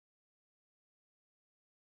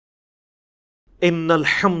إن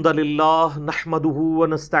الحمد لله نحمده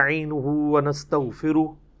ونستعينه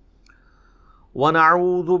ونستغفره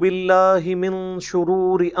ونعوذ بالله من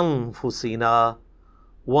شرور أنفسنا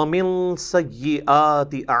ومن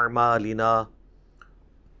سيئات أعمالنا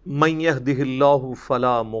من يهده الله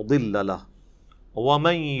فلا مضل له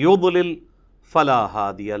ومن يضلل فلا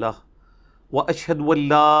هادي له وأشهد أن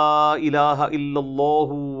لا إله إلا الله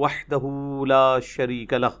وحده لا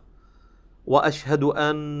شريك له وأشهد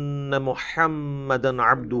أن محمدًا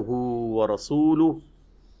عبده ورسوله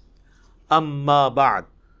أما بعد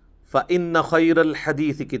فإن خير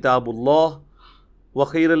الحديث كتاب الله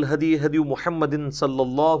وخير الهدي هدي محمد صلى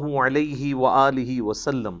الله عليه وآله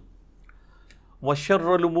وسلم وشر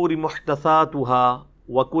الأمور محدثاتها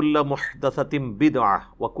وكل محدثة بدعة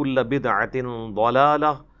وكل بدعة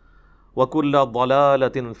ضلالة وكل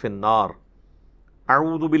ضلالة في النار.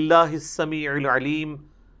 أعوذ بالله السميع العليم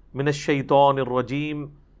من الشیطان الرجیم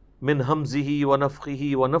من ہمزہ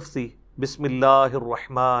ونفخہ ونفثہ بسم اللہ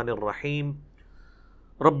الرحمن الرحیم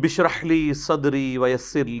رب اشرح لی صدری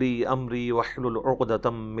ویسر لی امری واحلل عقدۃ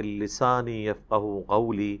من لسانی یفقہوا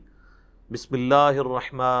قولی بسم اللہ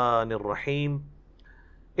الرحمن الرحیم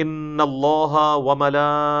ان اللہ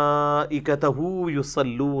وملائکتہ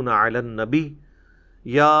یصلون علی النبی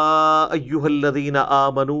یا ایہا الذین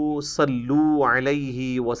آمنوا صلوا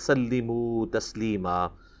علیہ وسلموا تسلیما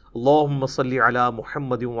اللہم صلی علی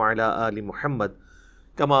محمد وعلی آل محمد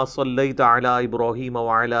کما صلیت علی ابراہیم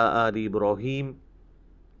وعلی آل ابراہیم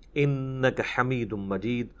انک حمید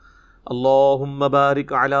مجید اللہم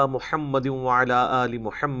بارک علی محمد وعلی آل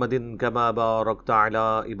محمد کما بارکت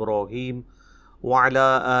علی ابراہیم وعلی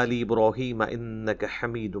آل ابراہیم انک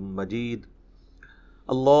حمید مجید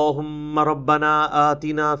اللہم ربنا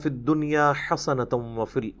آتنا فی الدنیا حسنۃ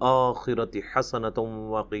وفی الآخرۃ حسنۃ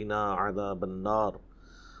وقنا عذاب النار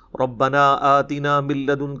ربنا آتنا من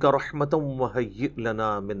لدنك رحمة وهيئ لنا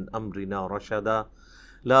من أمرنا رشدا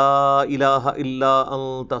لا إله إلا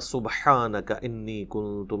أنت سبحانك إني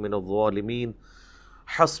كنت من الظالمين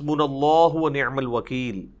حسبنا الله ونعم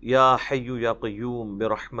الوكيل يا حي يا قيوم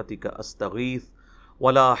برحمتك أستغيث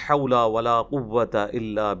ولا حول ولا قوة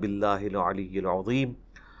إلا بالله العلي العظيم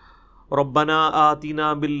ربنا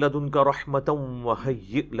آتنا من لدنك رحمة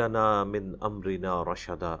وهيئ لنا من أمرنا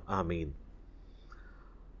رشدا آمين.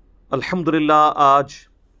 الحمدللہ آج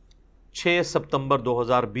 6 ستمبر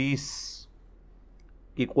 2020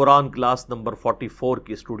 کی قرآن کلاس نمبر 44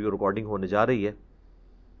 کی اسٹوڈیو ریکارڈنگ ہونے جا رہی ہے.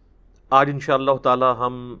 آج انشاءاللہ تعالی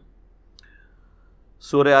ہم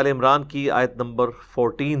سورہ آل عمران کی آیت نمبر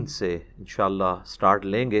 14 سے انشاءاللہ سٹارٹ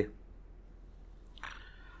لیں گے.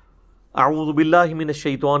 اعوذ باللہ من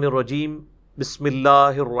الشیطان الرجیم بسم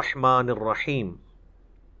اللہ الرحمن الرحیم.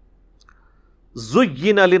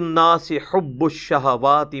 زُيِّنَ لِلنَّاسِ حُبُّ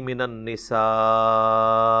الشَّهَوَاتِ مِنَ النِّسَاءِ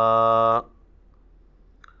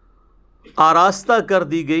آراستہ کر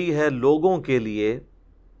دی گئی ہے لوگوں کے لیے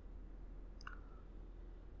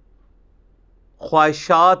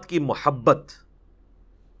خواہشات کی محبت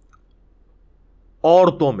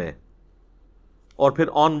عورتوں میں، اور پھر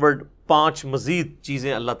آنورڈ 5 مزید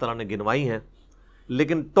چیزیں اللہ تعالیٰ نے گنوائی ہیں،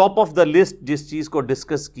 لیکن ٹاپ آف دا لسٹ جس چیز کو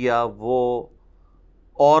ڈسکس کیا وہ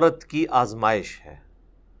عورت کی آزمائش ہے،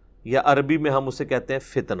 یا عربی میں ہم اسے کہتے ہیں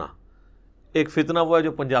فتنہ. ایک فتنہ وہ ہے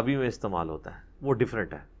جو پنجابی میں استعمال ہوتا ہے، وہ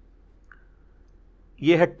ڈیفرنٹ ہے.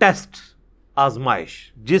 یہ ہے ٹیسٹ، آزمائش،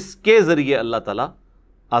 جس کے ذریعے اللہ تعالیٰ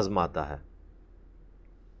آزماتا ہے.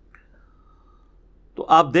 تو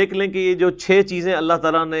آپ دیکھ لیں کہ یہ جو 6 چیزیں اللہ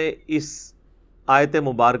تعالیٰ نے اس آیت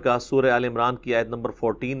مبارکہ سورہ آل عمران کی آیت نمبر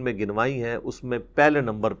 14 میں گنوائی ہیں، اس میں پہلے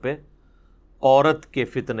نمبر پہ عورت کے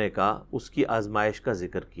فتنے کا، اس کی آزمائش کا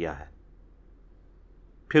ذکر کیا ہے.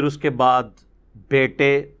 پھر اس کے بعد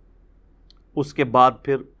بیٹے، اس کے بعد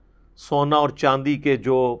پھر سونا اور چاندی کے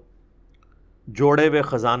جو جوڑے ہوئے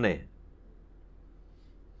خزانے،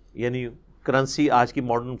 یعنی کرنسی آج کی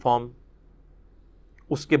ماڈرن فارم،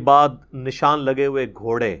 اس کے بعد نشان لگے ہوئے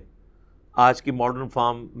گھوڑے، آج کی ماڈرن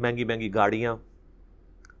فارم مہنگی مہنگی گاڑیاں،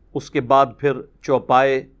 اس کے بعد پھر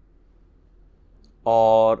چوپائے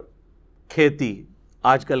اور کھیتی،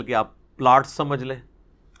 آج کل کے آپ پلاٹ سمجھ لیں،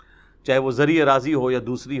 چاہے وہ زرعی اراضی ہو یا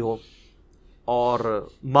دوسری ہو. اور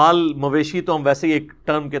مال مویشی تو ہم ویسے ہی ایک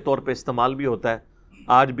ٹرم کے طور پہ استعمال بھی ہوتا ہے.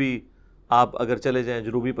 آج بھی آپ اگر چلے جائیں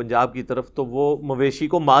جنوبی پنجاب کی طرف تو وہ مویشی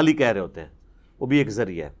کو مال ہی کہہ رہے ہوتے ہیں، وہ بھی ایک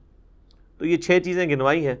ذریعہ ہے. تو یہ 6 چیزیں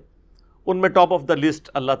گنوائی ہیں، ان میں ٹاپ آف دا لسٹ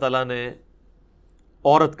اللہ تعالیٰ نے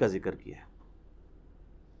عورت کا ذکر کیا ہے.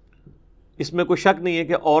 اس میں کوئی شک نہیں ہے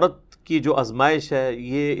کہ عورت کی جو آزمائش ہے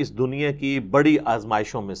یہ اس دنیا کی بڑی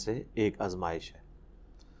آزمائشوں میں سے ایک آزمائش ہے.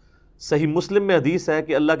 صحیح مسلم میں حدیث ہے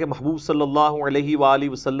کہ اللہ کے محبوب صلی اللہ علیہ وآلہ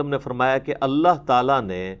وسلم نے فرمایا کہ اللہ تعالیٰ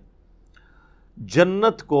نے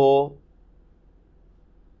جنت کو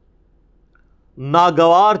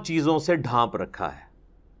ناگوار چیزوں سے ڈھانپ رکھا ہے.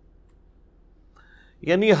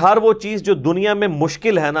 یعنی ہر وہ چیز جو دنیا میں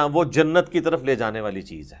مشکل ہے نا، وہ جنت کی طرف لے جانے والی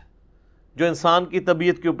چیز ہے، جو انسان کی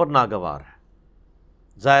طبیعت کے اوپر ناگوار ہے.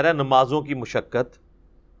 ظاہر ہے نمازوں کی مشقت،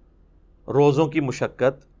 روزوں کی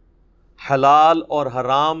مشقت، حلال اور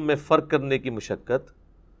حرام میں فرق کرنے کی مشقت،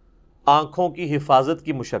 آنکھوں کی حفاظت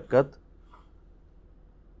کی مشقت،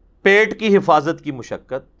 پیٹ کی حفاظت کی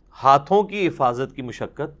مشقت، ہاتھوں کی حفاظت کی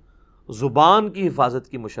مشقت، زبان کی حفاظت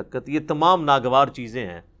کی مشقت، یہ تمام ناگوار چیزیں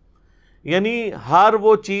ہیں. یعنی ہر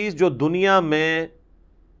وہ چیز جو دنیا میں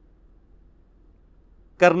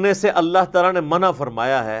کرنے سے اللہ تعالیٰ نے منع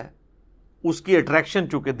فرمایا ہے، اس کی اٹریکشن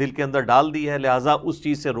چونکہ دل کے اندر ڈال دی ہے، لہٰذا اس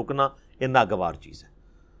چیز سے رکنا یہ ناگوار چیز ہے.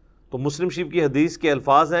 تو مسلم شریف کی حدیث کے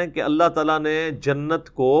الفاظ ہیں کہ اللہ تعالیٰ نے جنت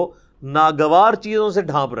کو ناگوار چیزوں سے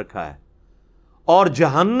ڈھانپ رکھا ہے اور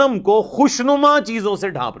جہنم کو خوشنما چیزوں سے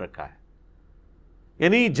ڈھانپ رکھا ہے.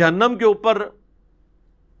 یعنی جہنم کے اوپر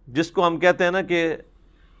جس کو ہم کہتے ہیں نا کہ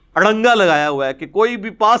اڑنگا لگایا ہوا ہے کہ کوئی بھی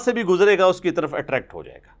پاس سے بھی گزرے گا اس کی طرف اٹریکٹ ہو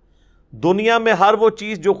جائے گا. دنیا میں ہر وہ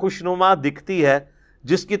چیز جو خوشنما دکھتی ہے،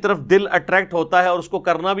 جس کی طرف دل اٹریکٹ ہوتا ہے اور اس کو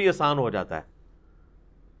کرنا بھی آسان ہو جاتا ہے.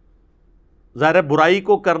 ظاہر ہے برائی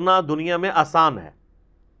کو کرنا دنیا میں آسان ہے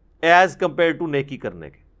ایز کمپیئر ٹو نیکی کرنے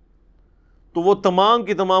کے. تو وہ تمام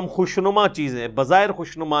کی تمام خوشنما چیزیں بظاہر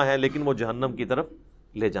خوشنما ہیں لیکن وہ جہنم کی طرف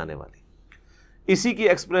لے جانے والی. اسی کی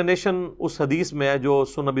ایکسپلینیشن اس حدیث میں ہے جو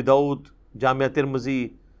سنن ابی داؤد، جامع ترمذی،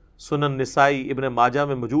 سنن نسائی، ابن ماجہ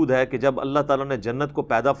میں موجود ہے کہ جب اللہ تعالیٰ نے جنت کو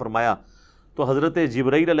پیدا فرمایا تو حضرت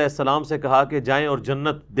جبرائیل علیہ السلام سے کہا کہ جائیں اور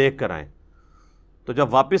جنت دیکھ کر آئیں. تو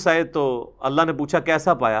جب واپس آئے تو اللہ نے پوچھا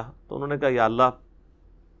کیسا پایا؟ تو انہوں نے کہا یا اللہ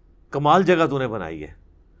کمال جگہ تو نے بنائی ہے،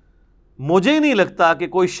 مجھے نہیں لگتا کہ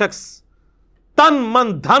کوئی شخص تن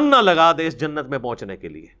من دھن نہ لگا دے اس جنت میں پہنچنے کے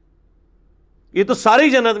لیے. یہ تو ساری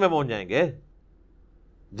جنت میں پہنچ جائیں گے،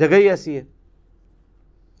 جگہ ہی ایسی ہے.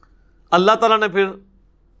 اللہ تعالیٰ نے پھر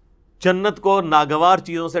جنت کو ناگوار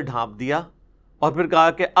چیزوں سے ڈھانپ دیا اور پھر کہا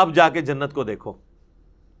کہ اب جا کے جنت کو دیکھو.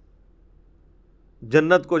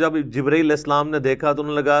 جنت کو جب جبرائیل علیہ السلام نے دیکھا تو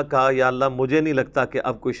انہوں نے کہا یا اللہ مجھے نہیں لگتا کہ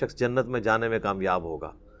اب کوئی شخص جنت میں جانے میں کامیاب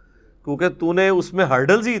ہوگا، کیونکہ تو نے اس میں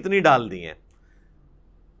ہرڈلز ہی اتنی ڈال دی ہیں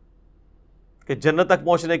کہ جنت تک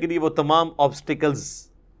پہنچنے کے لیے وہ تمام آبسٹیکلز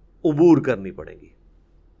عبور کرنی پڑیں گی.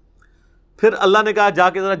 پھر اللہ نے کہا جا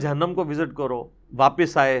کے ذرا جہنم کو وزٹ کرو.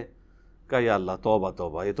 واپس آئے، کہا یا اللہ توبہ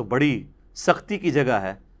توبہ، یہ تو بڑی سختی کی جگہ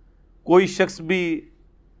ہے، کوئی شخص بھی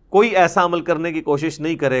کوئی ایسا عمل کرنے کی کوشش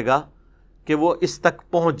نہیں کرے گا کہ وہ اس تک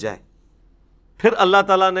پہنچ جائے. پھر اللہ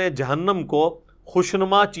تعالیٰ نے جہنم کو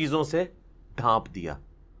خوشنما چیزوں سے ڈھانپ دیا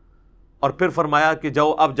اور پھر فرمایا کہ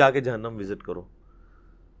جاؤ اب جا کے جہنم وزٹ کرو.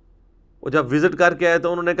 وہ جب وزٹ کر کے آئے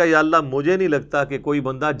تو انہوں نے کہا یا اللہ مجھے نہیں لگتا کہ کوئی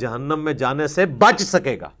بندہ جہنم میں جانے سے بچ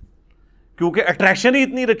سکے گا، کیونکہ اٹریکشن ہی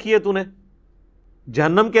اتنی رکھی ہے تو نے.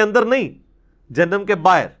 جہنم کے اندر نہیں، جہنم کے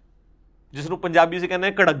باہر، جس کو پنجابی سے کہنا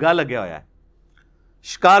ہے کڑگا لگیا ہوا ہے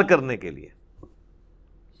شکار کرنے کے لیے.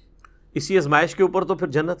 اسی ازمائش کے اوپر تو پھر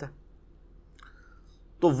جنت ہے.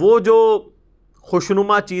 تو وہ جو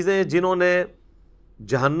خوشنما چیزیں جنہوں نے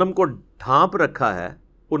جہنم کو ڈھانپ رکھا ہے،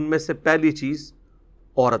 ان میں سے پہلی چیز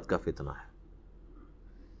عورت کا فتنہ ہے.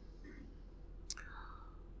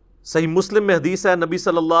 صحیح مسلم میں حدیث ہے، نبی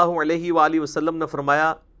صلی اللہ علیہ وآلہ وسلم نے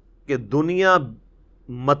فرمایا کہ دنیا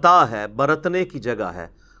متاع ہے، برتنے کی جگہ ہے،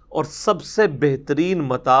 اور سب سے بہترین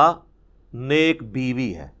متاع نیک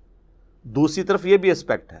بیوی ہے. دوسری طرف یہ بھی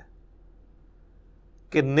اسپیکٹ ہے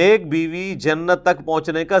کہ نیک بیوی جنت تک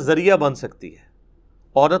پہنچنے کا ذریعہ بن سکتی ہے.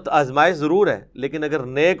 عورت آزمائش ضرور ہے، لیکن اگر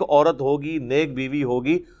نیک عورت ہوگی، نیک بیوی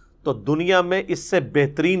ہوگی، تو دنیا میں اس سے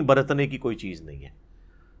بہترین برتنے کی کوئی چیز نہیں ہے.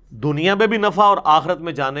 دنیا میں بھی نفع اور آخرت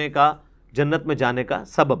میں جانے کا، جنت میں جانے کا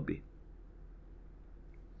سبب بھی.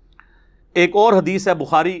 ایک اور حدیث ہے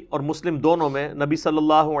بخاری اور مسلم دونوں میں، نبی صلی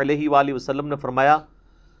اللہ علیہ وآلہ وسلم نے فرمایا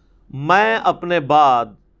میں اپنے بعد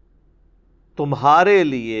تمہارے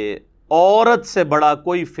لیے عورت سے بڑا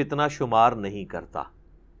کوئی فتنہ شمار نہیں کرتا.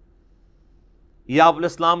 یہ آپ علیہ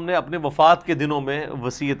السلام نے اپنے وفات کے دنوں میں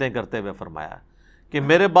وصیتیں کرتے ہوئے فرمایا کہ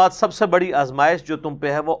میرے بعد سب سے بڑی آزمائش جو تم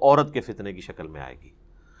پہ ہے وہ عورت کے فتنے کی شکل میں آئے گی.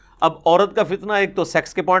 اب عورت کا فتنہ ایک تو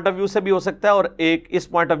سیکس کے پوائنٹ آف ویو سے بھی ہو سکتا ہے، اور ایک اس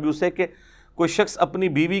پوائنٹ آف ویو سے کہ کوئی شخص اپنی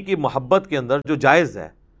بیوی کی محبت کے اندر جو جائز ہے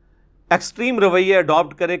ایکسٹریم رویے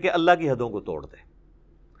اڈاپٹ کرے کہ اللہ کی حدوں کو توڑ دے،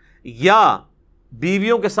 یا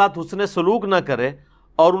بیویوں کے ساتھ حسن سلوک نہ کرے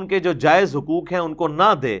اور ان کے جو جائز حقوق ہیں ان کو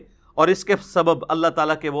نہ دے، اور اس کے سبب اللہ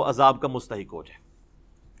تعالیٰ کے وہ عذاب کا مستحق ہو جائے.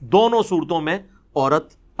 دونوں صورتوں میں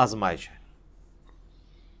عورت آزمائش ہے.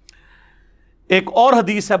 ایک اور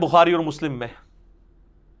حدیث ہے بخاری اور مسلم میں،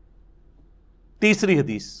 تیسری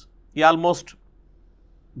حدیث، یہ آلموسٹ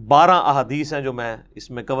 12 احادیث ہیں جو میں اس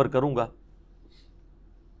میں کور کروں گا.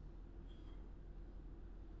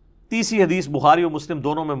 تیسری حدیث بخاری اور مسلم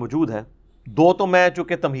دونوں میں موجود ہے. 2 تو میں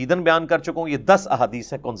چونکہ تمہیداً بیان کر چکا ہوں، یہ 10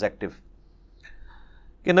 احادیث ہیں کنزیکٹو،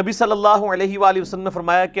 کہ نبی صلی اللہ علیہ وآلہ وسلم نے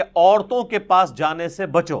فرمایا کہ عورتوں کے پاس جانے سے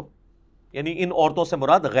بچو، یعنی ان عورتوں سے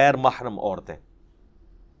مراد غیر محرم عورتیں.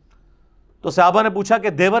 تو صحابہ نے پوچھا کہ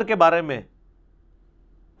دیور کے بارے میں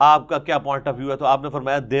آپ کا کیا پوائنٹ آف ویو ہے؟ تو آپ نے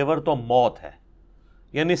فرمایا دیور تو موت ہے،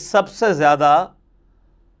 یعنی سب سے زیادہ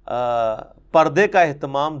پردے کا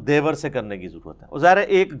اہتمام دیور سے کرنے کی ضرورت ہے. اور ظاہر ہے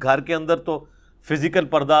ایک گھر کے اندر تو فزیکل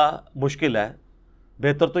پردہ مشکل ہے،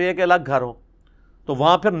 بہتر تو یہ کہ الگ گھر ہو، تو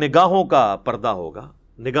وہاں پھر نگاہوں کا پردہ ہوگا،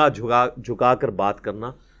 نگاہ جھکا کر بات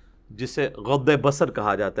کرنا، جسے غض بصر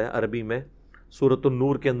کہا جاتا ہے عربی میں. سورۃ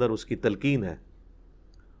النور کے اندر اس کی تلقین ہے.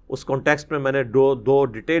 اس کانٹیکسٹ میں میں نے دو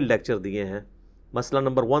ڈیٹیل لیکچر دیے ہیں. مسئلہ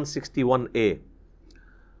نمبر 161A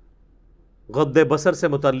غض بصر سے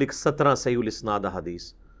متعلق 17 صحیح الاسناد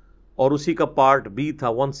حدیث، اور اسی کا پارٹ B تھا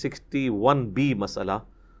 161B مسئلہ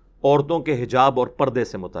عورتوں کے حجاب اور پردے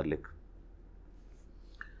سے متعلق.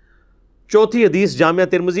 چوتھی حدیث جامعہ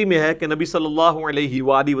ترمذی میں ہے کہ نبی صلی اللہ علیہ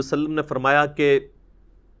وآلہ وسلم نے فرمایا کہ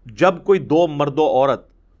جب کوئی 2 مرد و عورت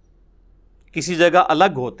کسی جگہ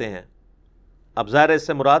الگ ہوتے ہیں، اب ظاہر ہے اس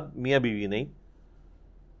سے مراد میاں بیوی نہیں،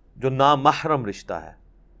 جو نامحرم رشتہ ہے،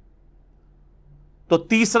 تو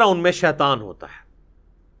تیسرا ان میں شیطان ہوتا ہے.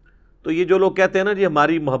 تو یہ جو لوگ کہتے ہیں نا جی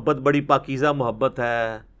ہماری محبت بڑی پاکیزہ محبت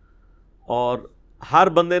ہے، اور ہر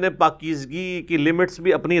بندے نے پاکیزگی کی لمٹس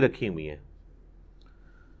بھی اپنی رکھی ہوئی ہیں.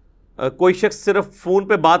 کوئی شخص صرف فون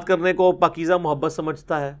پہ بات کرنے کو پاکیزہ محبت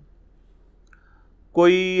سمجھتا ہے،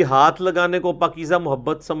 کوئی ہاتھ لگانے کو پاکیزہ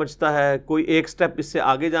محبت سمجھتا ہے، کوئی ایک سٹیپ اس سے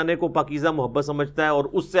آگے جانے کو پاکیزہ محبت سمجھتا ہے، اور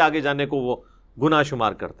اس سے آگے جانے کو وہ گناہ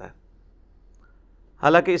شمار کرتا ہے.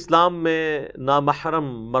 حالانکہ اسلام میں نامحرم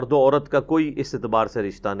مرد و عورت کا کوئی اس اعتبار سے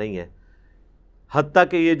رشتہ نہیں ہے. حتیٰ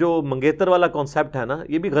کہ یہ جو منگیتر والا کانسیپٹ ہے نا،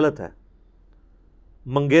 یہ بھی غلط ہے.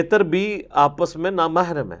 منگیتر بھی آپس میں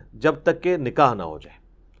نامحرم ہے جب تک کہ نکاح نہ ہو جائے.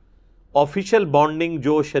 آفیشیل بانڈنگ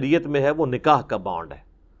جو شریعت میں ہے وہ نکاح کا بانڈ ہے.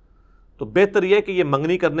 تو بہتر یہ کہ یہ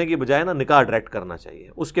منگنی کرنے کی بجائے نا نکاح ڈائریکٹ کرنا چاہیے.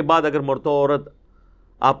 اس کے بعد اگر مرد و عورت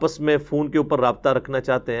آپس میں فون کے اوپر رابطہ رکھنا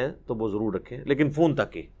چاہتے ہیں تو وہ ضرور رکھیں، لیکن فون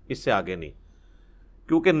تک ہی، اس سے آگے نہیں.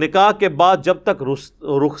 کیونکہ نکاح کے بعد جب تک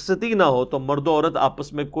رخصتی نہ ہو تو مرد و عورت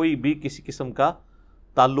آپس میں کوئی بھی کسی قسم کا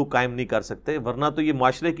تعلق قائم نہیں کر سکتے، ورنہ تو یہ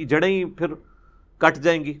معاشرے کی جڑیں ہی پھر کٹ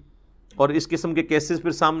جائیں گی. اور اس قسم کے کیسز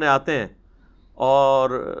پھر سامنے آتے ہیں،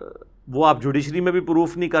 اور وہ آپ جوڈیشری میں بھی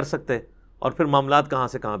پروف نہیں کر سکتے، اور پھر معاملات کہاں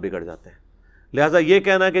سے کہاں بگڑ جاتے ہیں. لہٰذا یہ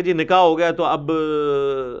کہنا کہ جی نکاح ہو گیا تو اب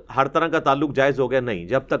ہر طرح کا تعلق جائز ہو گیا، نہیں.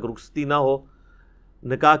 جب تک رخصتی نہ ہو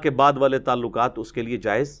نکاح کے بعد والے تعلقات اس کے لیے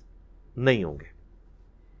جائز نہیں ہوں گے.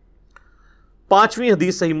 5ویں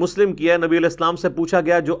حدیث صحیح مسلم کی ہے. نبی علیہ السلام سے پوچھا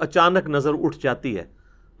گیا جو اچانک نظر اٹھ جاتی ہے،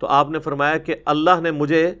 تو آپ نے فرمایا کہ اللہ نے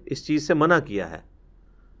مجھے اس چیز سے منع کیا ہے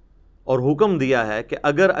اور حکم دیا ہے کہ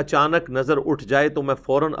اگر اچانک نظر اٹھ جائے تو میں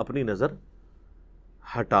فوراً اپنی نظر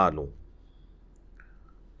ہٹا لوں.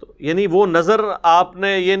 تو یعنی وہ نظر آپ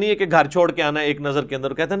نے یہ نہیں ہے کہ گھر چھوڑ کے آنا ہے ایک نظر کے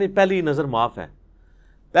اندر. کہتا نہیں پہلی نظر معاف ہے.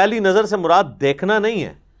 پہلی نظر سے مراد دیکھنا نہیں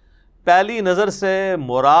ہے، پہلی نظر سے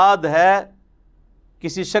مراد ہے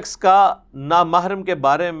کسی شخص کا نامحرم کے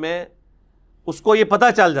بارے میں اس کو یہ پتہ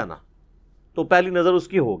چل جانا، تو پہلی نظر اس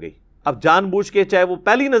کی ہو گئی. اب جان بوجھ کے چاہے وہ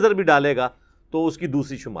پہلی نظر بھی ڈالے گا تو اس کی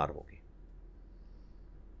دوسری شمار ہوگی.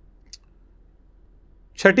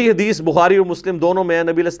 6ٹھی حدیث بخاری اور مسلم دونوں میں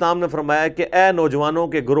نبی علیہ السلام نے فرمایا کہ اے نوجوانوں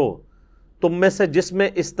کے گروہ، تم میں سے جس میں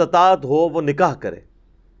استطاعت ہو وہ نکاح کرے،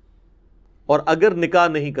 اور اگر نکاح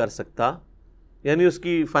نہیں کر سکتا، یعنی اس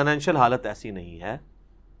کی فائنینشیل حالت ایسی نہیں ہے،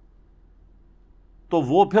 تو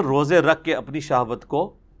وہ پھر روزے رکھ کے اپنی شہوت کو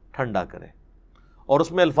ٹھنڈا کرے. اور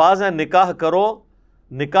اس میں الفاظ ہیں نکاح کرو.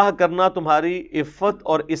 نکاح کرنا تمہاری عفت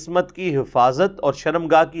اور عصمت کی حفاظت اور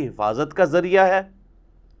شرمگاہ کی حفاظت کا ذریعہ ہے،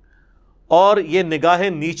 اور یہ نگاہیں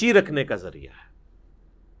نیچی رکھنے کا ذریعہ ہے.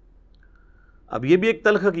 اب یہ بھی ایک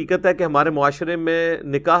تلخ حقیقت ہے کہ ہمارے معاشرے میں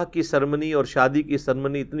نکاح کی سرمنی اور شادی کی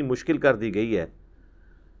سرمنی اتنی مشکل کر دی گئی ہے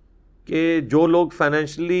کہ جو لوگ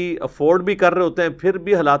فائنینشلی افورڈ بھی کر رہے ہوتے ہیں پھر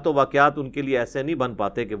بھی حالات و واقعات ان کے لیے ایسے نہیں بن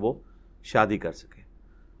پاتے کہ وہ شادی کر سکیں.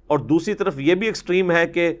 اور دوسری طرف یہ بھی ایکسٹریم ہے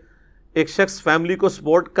کہ ایک شخص فیملی کو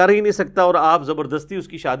سپورٹ کر ہی نہیں سکتا اور آپ زبردستی اس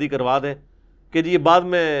کی شادی کروا دیں کہ جی یہ بعد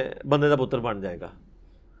میں بندے کا پتر بن جائے گا.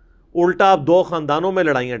 الٹا آپ 2 خاندانوں میں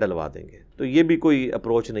لڑائیاں ڈلوا دیں گے. تو یہ بھی کوئی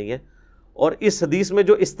اپروچ نہیں ہے. اور اس حدیث میں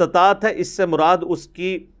جو استطاعت ہے اس سے مراد اس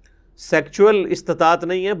کی سیکچول استطاعت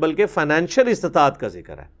نہیں ہے بلکہ فائنینشیل استطاعت کا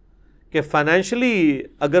ذکر ہے کہ فائنینشلی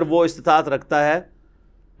اگر وہ استطاعت رکھتا ہے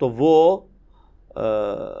تو وہ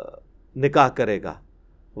نکاح کرے گا.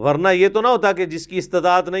 ورنہ یہ تو نہ ہوتا کہ جس کی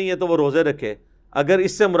استطاعت نہیں ہے تو وہ روزے رکھے. اگر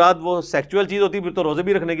اس سے مراد وہ سیکچول چیز ہوتی پھر تو روزے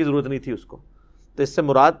بھی رکھنے کی ضرورت نہیں تھی اس کو. تو اس سے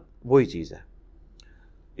مراد وہی چیز ہے.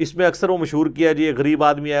 اس میں اکثر وہ مشہور کیا جی ایک غریب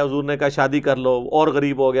آدمی آیا, حضور نے کہا شادی کر لو, اور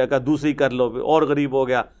غریب ہو گیا, کہا دوسری کر لو, اور غریب ہو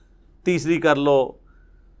گیا, تیسری کر لو,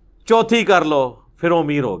 چوتھی کر لو, پھر وہ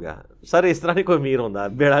امیر ہو گیا. سر اس طرح نہیں کوئی امیر ہوتا,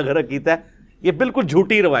 بیڑا غرق کیتا ہے. یہ بالکل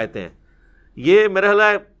جھوٹی روایتیں ہیں, یہ میرا خیال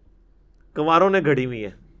ہے کنواروں نے گھڑی ہوئی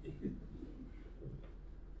ہیں.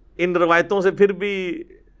 ان روایتوں سے پھر بھی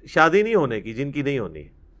شادی نہیں ہونے کی جن کی نہیں ہونی.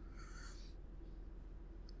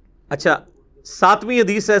 اچھا, 7ویں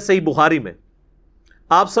حدیث ہے صحیح بخاری میں.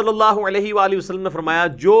 آپ صلی اللہ علیہ وآلہ وسلم نے فرمایا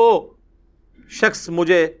جو شخص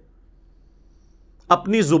مجھے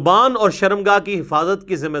اپنی زبان اور شرمگاہ کی حفاظت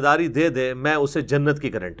کی ذمہ داری دے دے میں اسے جنت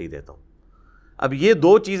کی گارنٹی دیتا ہوں. اب یہ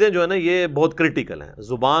دو چیزیں جو ہے نا یہ بہت کرٹیکل ہیں,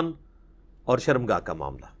 زبان اور شرمگاہ کا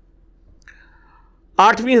معاملہ.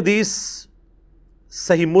 8ویں حدیث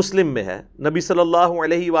صحیح مسلم میں ہے. نبی صلی اللہ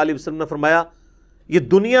علیہ وآلہ وسلم نے فرمایا یہ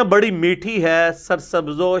دنیا بڑی میٹھی ہے,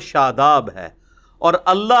 سرسبز و شاداب ہے, اور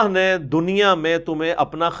اللہ نے دنیا میں تمہیں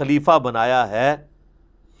اپنا خلیفہ بنایا ہے.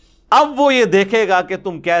 اب وہ یہ دیکھے گا کہ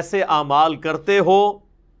تم کیسے اعمال کرتے ہو.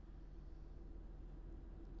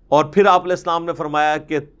 اور پھر آپ علیہ السلام نے فرمایا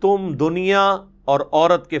کہ تم دنیا اور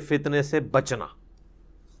عورت کے فتنے سے بچنا.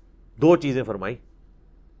 دو چیزیں فرمائی,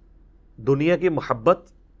 دنیا کی محبت,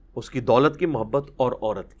 اس کی دولت کی محبت, اور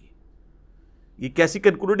عورت کی. یہ کیسی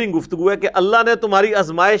کنکلوڈنگ گفتگو ہے کہ اللہ نے تمہاری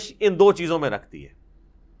آزمائش ان دو چیزوں میں رکھ دی ہے,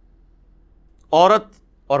 عورت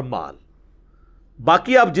اور مال.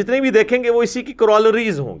 باقی آپ جتنے بھی دیکھیں گے وہ اسی کی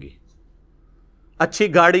کرولریز ہوں گی.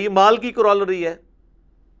 اچھی گاڑی مال کی کرولری ہے,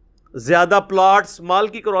 زیادہ پلاٹس مال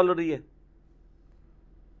کی کرولری ہے.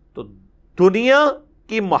 تو دنیا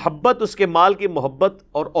کی محبت, اس کے مال کی محبت,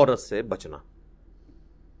 اور عورت سے بچنا.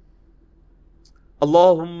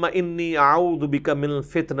 اللہم انی اعوذ بک من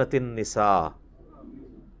فتنۃ النساء,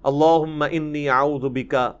 اللہم انی اعوذ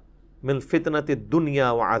بک من فتنۃ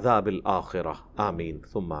الدنیا وعذاب الآخرہ, آمین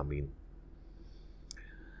ثم آمین.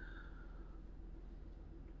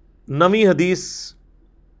 9ویں حدیث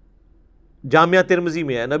جامعہ ترمذی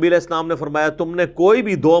میں ہے. نبی علیہ السلام نے فرمایا تم نے کوئی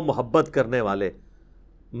بھی دو محبت کرنے والے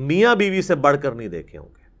میاں بیوی سے بڑھ کر نہیں دیکھے ہوں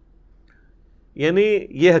گے. یعنی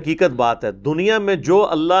یہ حقیقت بات ہے, دنیا میں جو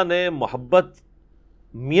اللہ نے محبت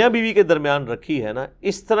میاں بیوی کے درمیان رکھی ہے نا,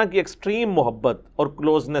 اس طرح کی ایکسٹریم محبت اور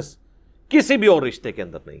کلوزنس کسی بھی اور رشتے کے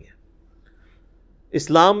اندر نہیں ہے.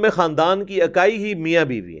 اسلام میں خاندان کی اکائی ہی میاں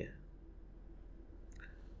بیوی ہیں.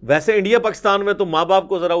 ویسے انڈیا پاکستان میں تو ماں باپ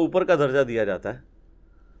کو ذرا اوپر کا درجہ دیا جاتا ہے,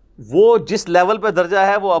 وہ جس لیول پہ درجہ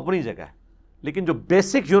ہے وہ اپنی جگہ ہے, لیکن جو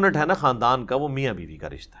بیسک یونٹ ہے نا خاندان کا وہ میاں بیوی کا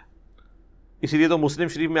رشتہ ہے. اسی لیے تو مسلم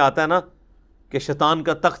شریف میں آتا ہے نا کہ شیطان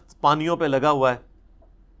کا تخت پانیوں پہ لگا ہوا ہے.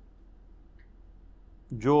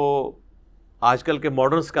 جو آج کل کے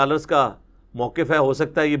ماڈرن سکالرز کا موقف ہے, ہو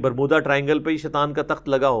سکتا ہے یہ برمودا ٹرائنگل پہ ہی شیطان کا تخت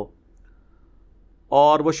لگا ہو,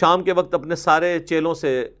 اور وہ شام کے وقت اپنے سارے چیلوں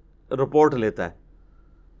سے رپورٹ لیتا ہے.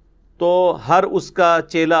 تو ہر اس کا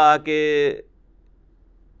چیلا آ کے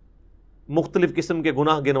مختلف قسم کے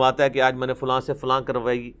گناہ گنواتا ہے کہ آج میں نے فلاں سے فلاں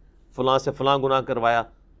کروائی, فلاں سے فلاں گناہ کروایا.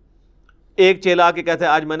 ایک چیلا آ کے کہتا ہے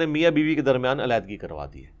آج میں نے میاں بیوی کے درمیان علیحدگی کروا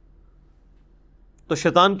دی ہے. تو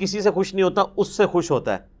شیطان کسی سے خوش نہیں ہوتا, اس سے خوش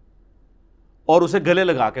ہوتا ہے اور اسے گلے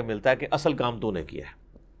لگا کے ملتا ہے کہ اصل کام تو نے کیا ہے.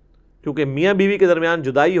 کیونکہ میاں بیوی کے درمیان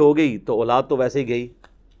جدائی ہو گئی تو اولاد تو ویسے ہی گئی,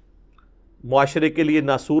 معاشرے کے لیے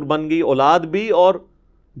ناسور بن گئی اولاد بھی, اور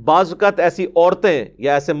بعض اوقات ایسی عورتیں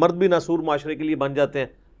یا ایسے مرد بھی ناسور معاشرے کے لیے بن جاتے ہیں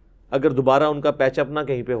اگر دوبارہ ان کا پیچ اپ نہ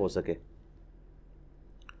کہیں پہ ہو سکے.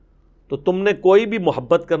 تو تم نے کوئی بھی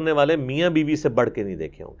محبت کرنے والے میاں بیوی سے بڑھ کے نہیں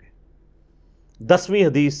دیکھے ہوں گے. 10ویں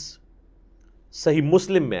حدیث صحیح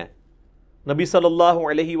مسلم میں ہے. نبی صلی اللہ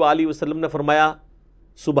علیہ وآلہ وسلم نے فرمایا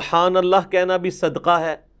سبحان اللہ کہنا بھی صدقہ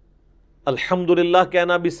ہے, الحمدللہ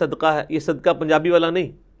کہنا بھی صدقہ ہے. یہ صدقہ پنجابی والا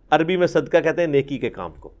نہیں, عربی میں صدقہ کہتے ہیں نیکی کے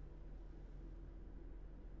کام کو.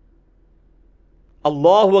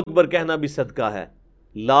 اللہ اکبر کہنا بھی صدقہ ہے,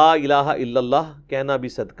 لا الہ الا اللہ کہنا بھی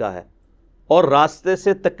صدقہ ہے, اور راستے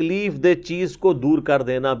سے تکلیف دہ چیز کو دور کر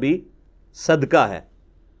دینا بھی صدقہ ہے.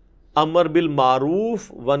 امر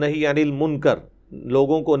بالمعروف و نہی عن المنکر,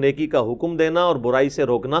 لوگوں کو نیکی کا حکم دینا اور برائی سے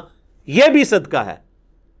روکنا, یہ بھی صدقہ ہے.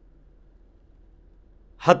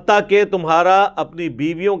 حتیٰ کہ تمہارا اپنی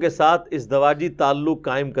بیویوں کے ساتھ ازدواجی تعلق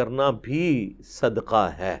قائم کرنا بھی صدقہ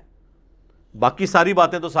ہے. باقی ساری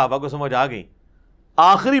باتیں تو صحابہ کو سمجھ آ گئیں.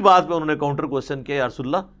 آخری بات پہ انہوں نے کاؤنٹر کوسچن کیا, یا رسول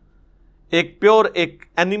اللہ ایک پیور ایک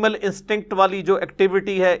اینیمل انسٹنکٹ والی جو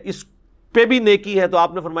ایکٹیویٹی ہے اس پہ بھی نیکی ہے. تو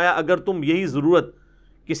آپ نے فرمایا اگر تم یہی ضرورت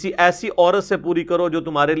کسی ایسی عورت سے پوری کرو جو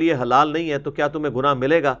تمہارے لیے حلال نہیں ہے تو کیا تمہیں گناہ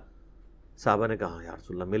ملے گا؟ صحابہ نے کہا یا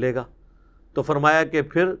رسول اللہ ملے گا. تو فرمایا کہ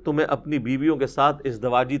پھر تمہیں اپنی بیویوں کے ساتھ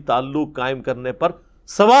ازدواجی تعلق قائم کرنے پر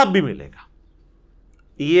ثواب بھی ملے گا.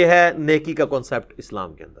 یہ ہے نیکی کا کانسیپٹ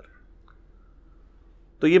اسلام کے اندر.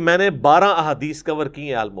 تو یہ میں نے 12 احادیث کور کی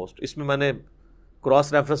ہیں آلموسٹ. اس میں نے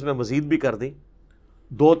کراس ریفرنس میں مزید بھی کر دی,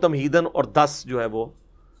 2 تمہیدن اور 10 جو ہے وہ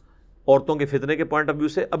عورتوں کے فتنے کے پوائنٹ آف ویو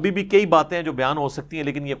سے. ابھی بھی کئی باتیں ہیں جو بیان ہو سکتی ہیں,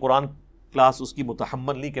 لیکن یہ قرآن کلاس اس کی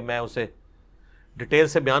متحمل نہیں کہ میں اسے ڈیٹیل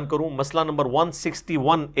سے بیان کروں. مسئلہ نمبر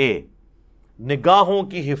 161A, نگاہوں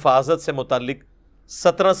کی حفاظت سے متعلق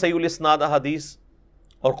 17 صحیح الاسناد احادیث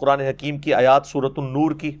اور قرآن حکیم کی آیات سورۃ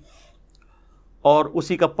النور کی, اور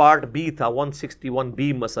اسی کا پارٹ B تھا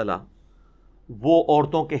 161B مسئلہ, وہ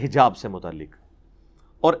عورتوں کے حجاب سے متعلق.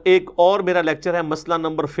 اور ایک اور میرا لیکچر ہے مسئلہ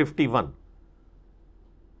نمبر 51,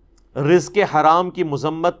 رزق حرام کی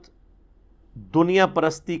مذمت, دنیا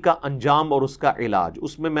پرستی کا انجام اور اس کا علاج.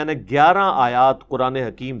 اس میں نے 11 آیات قرآن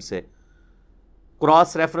حکیم سے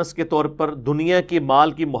کراس ریفرنس کے طور پر دنیا کی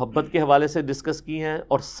مال کی محبت کے حوالے سے ڈسکس کی ہیں,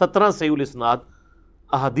 اور 17 صحیح الاسناد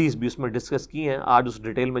احادیث بھی اس میں ڈسکس کی ہیں. آج اس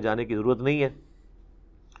ڈیٹیل میں جانے کی ضرورت نہیں ہے.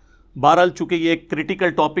 بہرحال چونکہ یہ ایک کریٹیکل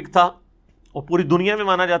ٹاپک تھا اور پوری دنیا میں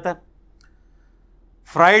مانا جاتا ہے,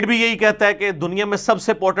 فرائیڈ بھی یہی کہتا ہے کہ دنیا میں سب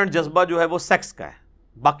سے امپورٹنٹ جذبہ جو ہے وہ سیکس کا ہے,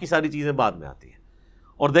 باقی ساری چیزیں بعد میں آتی ہیں.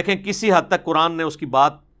 اور دیکھیں کسی حد تک قرآن نے اس کی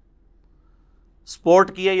بات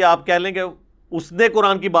سپورٹ کی ہے, یا آپ کہہ لیں کہ اس نے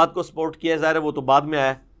قرآن کی بات کو سپورٹ کیا ہے, ظاہر ہے وہ تو بعد میں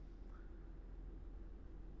آیا.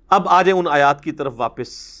 اب آ جائیں ان آیات کی طرف واپس,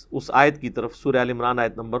 اس آیت کی طرف, سورہ آل-عمران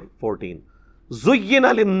آیت نمبر 14.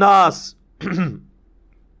 زُيِّنَ لِلنَّاسِ,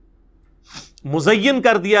 مزین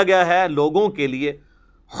کر دیا گیا ہے لوگوں کے لیے,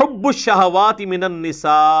 حب الشہوات من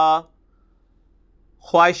النساء,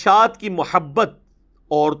 خواہشات کی محبت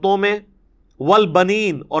عورتوں میں,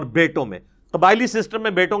 والبنین, اور بیٹوں میں. قبائلی سسٹم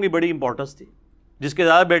میں بیٹوں کی بڑی امپورٹنس تھی, جس کے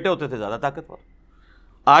زیادہ بیٹے ہوتے تھے زیادہ طاقتور.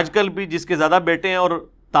 آج کل بھی جس کے زیادہ بیٹے ہیں اور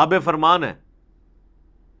تابع فرمان ہیں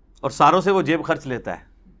اور ساروں سے وہ جیب خرچ لیتا ہے,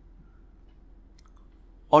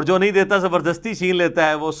 اور جو نہیں دیتا زبردستی چھین لیتا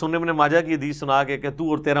ہے, وہ سنن ابن ماجہ کی حدیث سنا کے کہ تو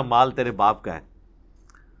اور تیرا مال تیرے باپ کا ہے.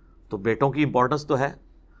 تو بیٹوں کی امپورٹنس تو ہے.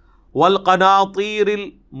 وَالْقَنَاطِيرِ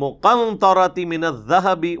الْمُقَنطَرَةِ مِنَ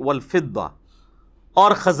الذَّهَبِ وَالْفِضَّةِ,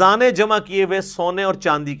 اور خزانے جمع کیے ہوئے سونے اور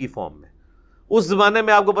چاندی کی فارم میں. اس زمانے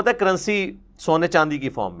میں آپ کو پتہ ہے کرنسی سونے چاندی کی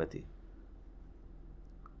فارم میں تھی.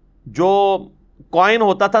 جو کوائن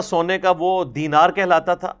ہوتا تھا سونے کا وہ دینار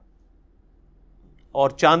کہلاتا تھا, اور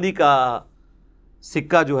چاندی کا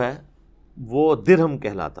سکہ جو ہے وہ درہم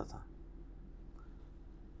کہلاتا تھا.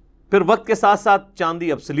 پھر وقت کے ساتھ ساتھ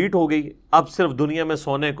چاندی ابسلیٹ ہو گئی, اب صرف دنیا میں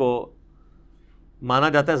سونے کو مانا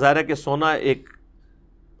جاتا ہے. ظاہر ہے کہ سونا ایک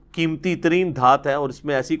قیمتی ترین دھات ہے, اور اس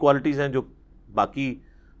میں ایسی کوالٹیز ہیں جو باقی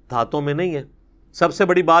دھاتوں میں نہیں ہے. سب سے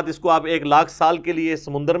بڑی بات, اس کو آپ 1,00,000 سال کے لیے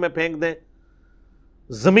سمندر میں پھینک دیں,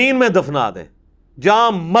 زمین میں دفنا دیں, جہاں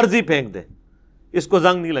مرضی پھینک دیں, اس کو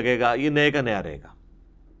زنگ نہیں لگے گا, یہ نئے کا نیا رہے گا.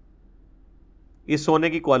 یہ سونے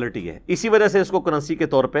کی کوالٹی ہے, اسی وجہ سے اس کو کرنسی کے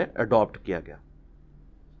طور پہ اڈاپٹ کیا گیا.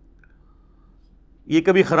 یہ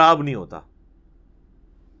کبھی خراب نہیں ہوتا.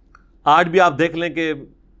 آج بھی آپ دیکھ لیں کہ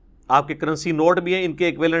آپ کے کرنسی نوٹ بھی ہیں, ان کے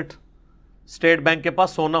ایکویلنٹ اسٹیٹ بینک کے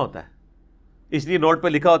پاس سونا ہوتا ہے, اس لیے نوٹ پہ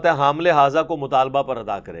لکھا ہوتا ہے حامل حاضہ کو مطالبہ پر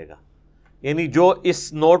ادا کرے گا. یعنی جو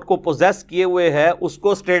اس نوٹ کو پوزیس کیے ہوئے ہے اس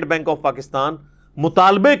کو اسٹیٹ بینک آف پاکستان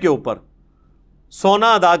مطالبے کے اوپر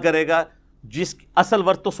سونا ادا کرے گا, جس اصل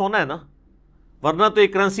ورتھ تو سونا ہے نا, ورنہ تو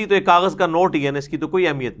ایک کرنسی تو ایک کاغذ کا نوٹ ہی ہے نا, اس کی تو کوئی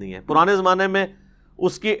اہمیت نہیں ہے. پرانے زمانے میں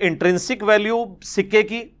اس کی انٹرنسک ویلیو سکے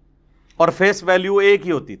کی اور فیس ویلیو ایک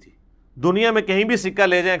ہی ہوتی تھی. دنیا میں کہیں بھی سکہ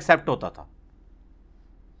لے جائیں ایکسیپٹ ہوتا تھا,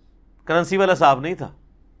 کرنسی والا صاحب نہیں تھا.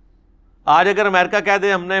 آج اگر امریکہ کہہ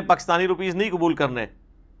دے ہم نے پاکستانی روپیز نہیں قبول کرنے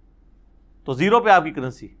تو زیرو پہ آپ کی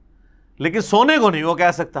کرنسی, لیکن سونے کو نہیں وہ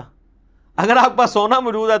کہہ سکتا. اگر آپ کے پاس سونا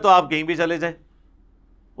موجود ہے تو آپ کہیں بھی چلے جائیں,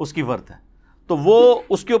 اس کی ورتھ ہے. تو وہ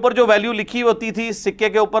اس کے اوپر جو ویلیو لکھی ہوتی تھی سکے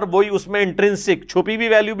کے اوپر, وہی اس میں انٹرنسک چھپی بھی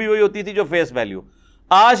ویلیو بھی وہی ہوتی تھی جو فیس ویلیو.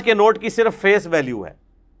 آج کے نوٹ کی صرف فیس ویلیو ہے,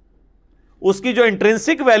 اس کی جو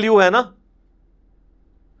انٹرنسک ویلیو ہے نا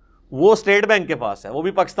وہ اسٹیٹ بینک کے پاس ہے, وہ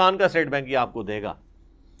بھی پاکستان کا اسٹیٹ بینک ہی آپ کو دے گا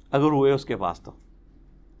اگر ہوئے اس کے پاس تو.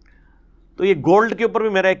 تو یہ گولڈ کے اوپر بھی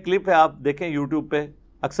میرا ایک کلپ ہے, آپ دیکھیں یوٹیوب پہ.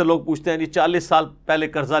 اکثر لوگ پوچھتے ہیں جی 40 سال پہلے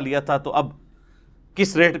قرضہ لیا تھا تو اب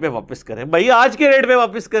کس ریٹ پہ واپس کریں؟ بھائی آج کے ریٹ پہ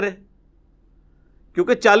واپس کریں,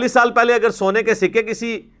 کیونکہ 40 سال پہلے اگر سونے کے سکے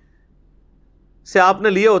کسی سے آپ نے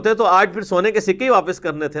لیے ہوتے تو آج پھر سونے کے سکے ہی واپس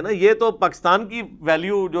کرنے تھے نا. یہ تو پاکستان کی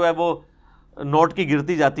ویلیو جو ہے وہ نوٹ کی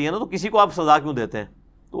گرتی جاتی ہے نا, تو کسی کو آپ سزا کیوں دیتے ہیں؟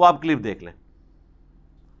 تو آپ کلپ دیکھ لیں.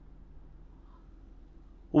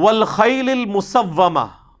 والخیل المسومہ,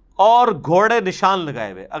 اور گھوڑے نشان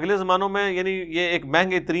لگائے ہوئے. اگلے زمانوں میں یعنی یہ ایک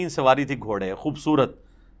مہنگے ترین سواری تھی گھوڑے, خوبصورت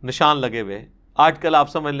نشان لگے ہوئے. آج کل آپ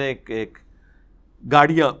سمجھ لیں ایک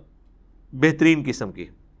گاڑیاں بہترین قسم کی،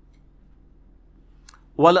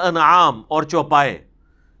 والانعام اور چوپائے.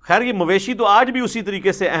 خیر یہ مویشی تو آج بھی اسی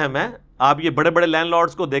طریقے سے اہم ہے. آپ یہ بڑے بڑے لینڈ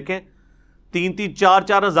لارڈز کو دیکھیں،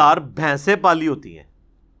 3-4 ہزار بھینسیں پالی ہوتی ہیں.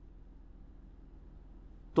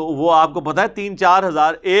 تو وہ آپ کو پتا ہے 3-4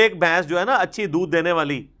 ہزار، ایک بھینس جو ہے نا اچھی دودھ دینے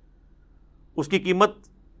والی، اس کی قیمت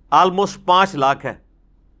آلموسٹ 5 لاکھ ہے.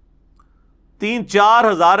 3-4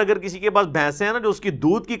 ہزار اگر کسی کے پاس بھینسیں ہیں نا، جو اس کی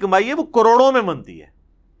دودھ کی کمائی ہے وہ کروڑوں میں بنتی ہے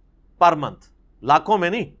پر منتھ، لاکھوں میں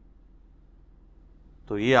نہیں.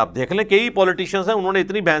 تو یہ آپ دیکھ لیں کئی پولیٹیشنز ہیں انہوں نے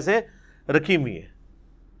اتنی بھینسیں رکھی ہوئی ہیں.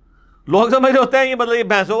 لوگ سمجھ رہے ہوتے ہیں یہ مطلب یہ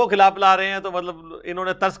بھینسوں کو کھلا پلا رہے ہیں تو مطلب انہوں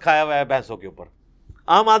نے ترس کھایا ہوا ہے بھینسوں کے اوپر.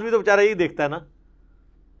 عام آدمی تو بیچارہ یہی دیکھتا ہے نا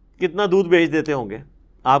کتنا دودھ بیچ دیتے ہوں گے،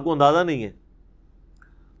 آپ کو اندازہ نہیں ہے.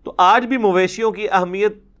 تو آج بھی مویشیوں کی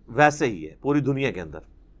اہمیت ویسے ہی ہے پوری دنیا کے اندر.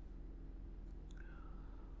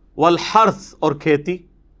 والحرث اور کھیتی.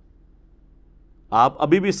 آپ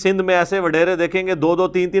ابھی بھی سندھ میں ایسے وڈیرے دیکھیں گے 2-2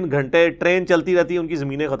 3-3 گھنٹے ٹرین چلتی رہتی ہے، ان کی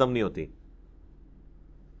زمینیں ختم نہیں ہوتی.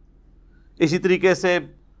 اسی طریقے سے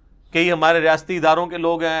کئی ہمارے ریاستی اداروں کے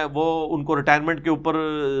لوگ ہیں، وہ ان کو ریٹائرمنٹ کے اوپر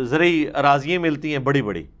زرعی اراضیاں ملتی ہیں بڑی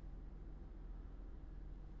بڑی،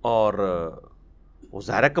 اور وہ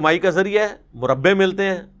ظاہر کمائی کا ذریعہ ہے، مربے ملتے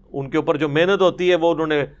ہیں، ان کے اوپر جو محنت ہوتی ہے وہ انہوں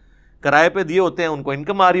نے کرائے پہ دیے ہوتے ہیں، ان کو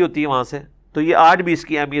انکم آ رہی ہوتی ہے وہاں سے. تو یہ آج بھی اس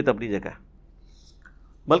کی اہمیت اپنی جگہ ہے.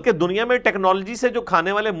 بلکہ دنیا میں ٹیکنالوجی سے جو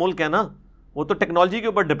کھانے والے ملک ہیں نا، وہ تو ٹیکنالوجی کے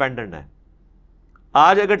اوپر ڈیپینڈنٹ ہے.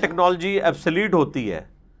 آج اگر ٹیکنالوجی ایبسلیٹ ہوتی ہے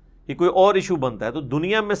کہ کوئی اور ایشو بنتا ہے تو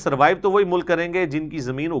دنیا میں سروائیو تو وہی ملک کریں گے جن کی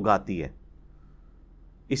زمین اگاتی ہے.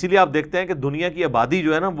 اسی لیے آپ دیکھتے ہیں کہ دنیا کی آبادی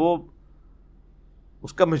جو ہے نا وہ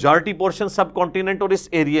اس کا میجارٹی پورشن سب کانٹیننٹ اور اس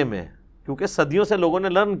ایریے میں ہے، کیونکہ صدیوں سے لوگوں نے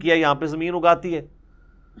لرن کیا یہاں پہ زمین اگاتی ہے.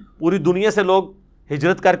 پوری دنیا سے لوگ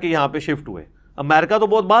ہجرت کر کے یہاں پہ شفٹ ہوئے. امریکہ تو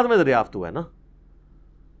بہت بعد میں دریافت ہوا ہے نا.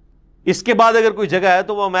 اس کے بعد اگر کوئی جگہ ہے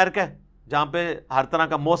تو وہ امریکہ ہے جہاں پہ ہر طرح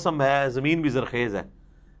کا موسم ہے، زمین بھی زرخیز ہے.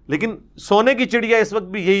 لیکن سونے کی چڑیا اس وقت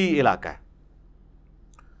بھی یہی علاقہ ہے.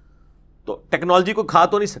 تو ٹیکنالوجی کو کھا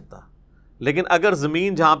تو نہیں سکتا، لیکن اگر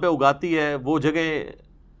زمین جہاں پہ اگاتی ہے وہ جگہ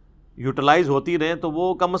یوٹیلائز ہوتی رہے تو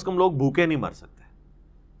وہ کم از کم لوگ بھوکے نہیں مر سکتے.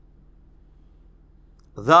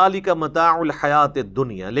 ذالک متاع الحیات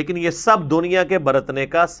الدنیا، لیکن یہ سب دنیا کے برتنے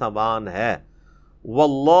کا سامان ہے.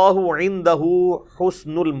 واللہ عندہ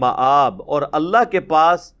حسن المآب، اور اللہ کے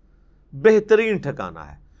پاس بہترین ٹھکانہ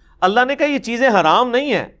ہے. اللہ نے کہا یہ چیزیں حرام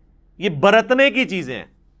نہیں ہیں، یہ برتنے کی چیزیں ہیں.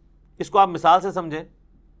 اس کو آپ مثال سے سمجھیں.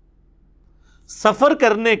 سفر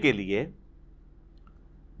کرنے کے لیے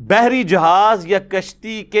بحری جہاز یا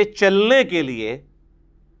کشتی کے چلنے کے لیے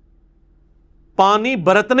پانی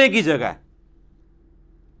برتنے کی جگہ ہے.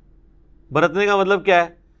 برتنے کا مطلب کیا ہے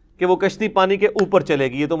کہ وہ کشتی پانی کے اوپر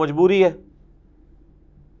چلے گی، یہ تو مجبوری ہے.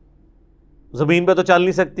 زمین پہ تو چل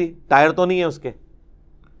نہیں سکتی، ٹائر تو نہیں ہے اس کے.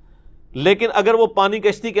 لیکن اگر وہ پانی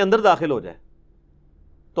کشتی کے اندر داخل ہو جائے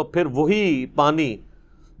تو پھر وہی پانی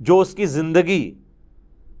جو اس کی زندگی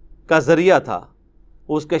کا ذریعہ تھا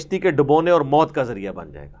اس کشتی کے ڈبونے اور موت کا ذریعہ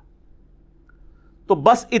بن جائے گا. تو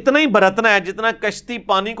بس اتنا ہی برتنا ہے، جتنا کشتی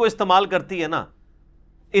پانی کو استعمال کرتی ہے نا،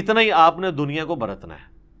 اتنا ہی آپ نے دنیا کو برتنا ہے.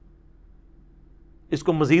 اس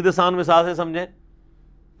کو مزید آسان مثال سے سمجھیں.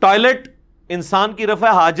 ٹوائلٹ انسان کی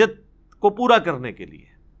رفع حاجت کو پورا کرنے کے لیے،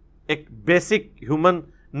 ایک بیسک ہیومن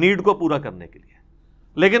نیڈ کو پورا کرنے کے لیے.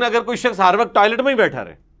 لیکن اگر کوئی شخص ہر وقت ٹوائلٹ میں ہی بیٹھا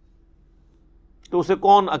رہے تو اسے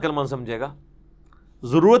کون عقل مند سمجھے گا؟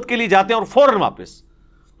 ضرورت کے لیے جاتے ہیں اور فوراً واپس.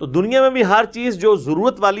 تو دنیا میں بھی ہر چیز جو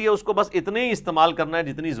ضرورت والی ہے اس کو بس اتنے ہی استعمال کرنا ہے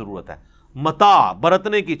جتنی ضرورت ہے. متاع،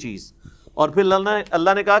 برتنے کی چیز. اور پھر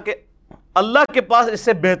اللہ نے کہا کہ اللہ کے پاس اس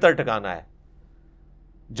سے بہتر ٹھکانہ ہے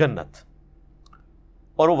جنت.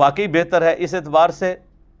 اور وہ واقعی بہتر ہے اس اعتبار سے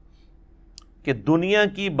کہ دنیا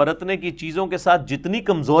کی برتنے کی چیزوں کے ساتھ جتنی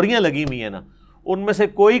کمزوریاں لگی ہوئی ہیں نا، ان میں سے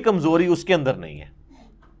کوئی کمزوری اس کے اندر نہیں ہے.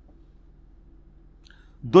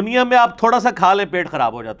 دنیا میں آپ تھوڑا سا کھا لیں پیٹ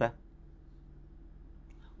خراب ہو جاتا ہے،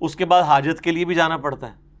 اس کے بعد حاجت کے لیے بھی جانا پڑتا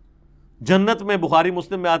ہے. جنت میں بخاری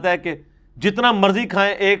مسلم میں آتا ہے کہ جتنا مرضی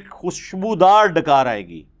کھائیں ایک خوشبودار ڈکار آئے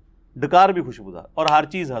گی، ڈکار بھی خوشبودار، اور ہر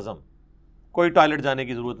چیز ہضم، کوئی ٹوائلٹ جانے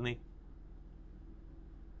کی ضرورت نہیں.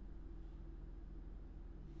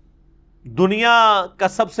 دنیا کا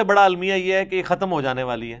سب سے بڑا المیہ یہ ہے کہ یہ ختم ہو جانے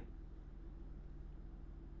والی ہے،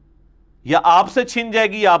 یا آپ سے چھن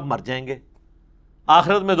جائے گی یا آپ مر جائیں گے.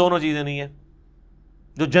 آخرت میں دونوں چیزیں نہیں ہیں.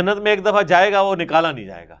 جو جنت میں ایک دفعہ جائے گا وہ نکالا نہیں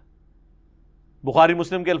جائے گا. بخاری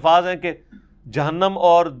مسلم کے الفاظ ہیں کہ جہنم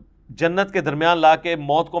اور جنت کے درمیان لا کے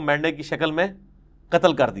موت کو مینڈے کی شکل میں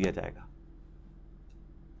قتل کر دیا جائے گا.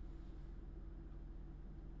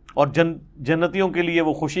 اور جنتیوں کے لیے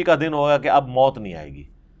وہ خوشی کا دن ہوگا کہ اب موت نہیں آئے گی،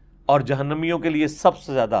 اور جہنمیوں کے لیے سب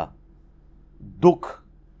سے زیادہ دکھ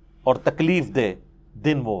اور تکلیف دہ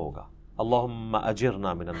دن وہ ہوگا. اللہم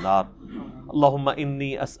اجرنا من النار. اللہم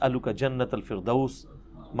انی اسألک جنت الفردوس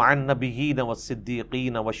مع النبیین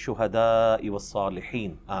والصدیقین والشہداء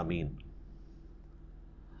والصالحین. آمین.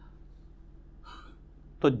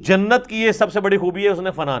 تو جنت کی یہ سب سے بڑی خوبی ہے، اس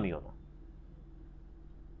نے فنا نہیں ہونا.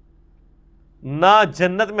 نہ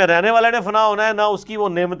جنت میں رہنے والے نے فنا ہونا ہے، نہ اس کی وہ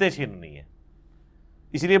نعمتیں چھیننی ہیں.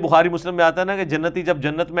 اس لیے بخاری مسلم میں آتا ہے نا کہ جنتی جب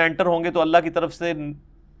جنت میں انٹر ہوں گے تو اللہ کی طرف سے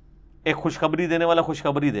ایک خوشخبری دینے والا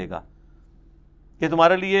خوشخبری دے گا کہ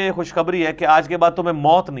تمہارے لیے خوشخبری ہے کہ آج کے بعد تمہیں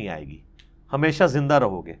موت نہیں آئے گی، ہمیشہ زندہ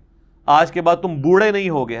رہو گے. آج کے بعد تم بوڑھے نہیں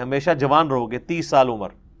ہوگے، ہمیشہ جوان رہو گے. 30 سال عمر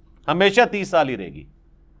ہمیشہ 30 سال ہی رہے گی.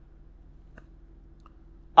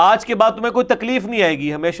 آج کے بعد تمہیں کوئی تکلیف نہیں آئے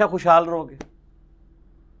گی، ہمیشہ خوشحال رہو گے.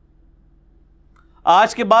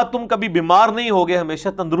 آج کے بعد تم کبھی بیمار نہیں ہوگے، ہمیشہ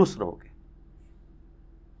تندرست رہو گے.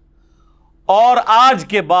 اور آج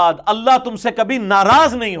کے بعد اللہ تم سے کبھی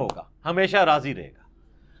ناراض نہیں ہوگا، ہمیشہ راضی رہے گا.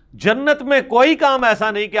 جنت میں کوئی کام ایسا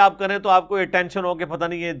نہیں کہ آپ کریں تو آپ کو یہ ٹینشن ہو کہ پتہ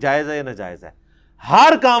نہیں یہ جائز ہے یا ناجائز ہے.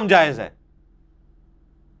 ہر کام جائز ہے،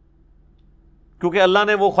 کیونکہ اللہ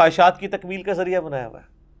نے وہ خواہشات کی تکمیل کا ذریعہ بنایا ہوا ہے.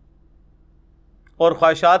 اور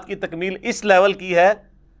خواہشات کی تکمیل اس لیول کی ہے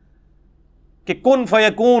کہ کن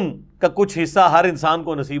فیکون کا کچھ حصہ ہر انسان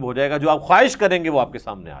کو نصیب ہو جائے گا. جو آپ خواہش کریں گے وہ آپ کے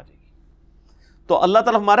سامنے آ جائے گی. تو اللہ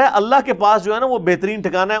تعالیٰ ہمارا ہے، اللہ کے پاس جو ہے نا وہ بہترین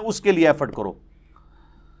ٹھکانہ ہے، اس کے لیے ایفرٹ کرو.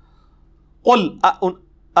 قل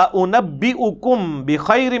اُنَبِّئُكُم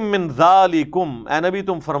بِخَيْرٍ مِّن ذَلِكُمْ، اے نبی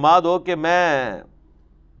تم فرما دو کہ میں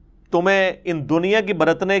تمہیں ان دنیا کی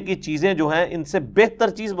برتنے کی چیزیں جو ہیں ان سے بہتر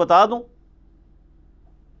چیز بتا دوں.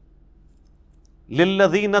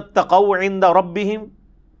 لِلَّذِينَ اتَّقَوْا عِندَ رَبِّهِمْ،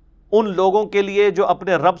 ان لوگوں کے لیے جو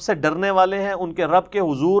اپنے رب سے ڈرنے والے ہیں ان کے رب کے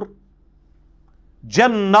حضور.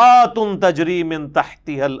 جنات تجری من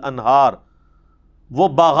تحتها الانہار، وہ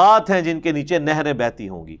باغات ہیں جن کے نیچے نہریں بہتی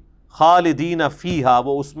ہوں گی. خالدین فیہا،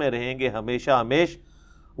 وہ اس میں رہیں گے ہمیشہ ہمیش.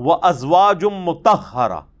 وازواج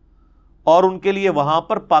مطہرہ، اور ان کے لیے وہاں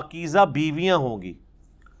پر پاکیزہ بیویاں ہوں گی.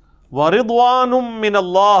 ورضوان من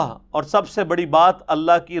اللہ، اور سب سے بڑی بات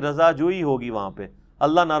اللہ کی رضا جوئی ہوگی وہاں پہ،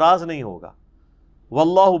 اللہ ناراض نہیں ہوگا.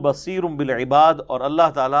 واللہ بصیر بالعباد، اور اللہ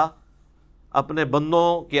تعالی اپنے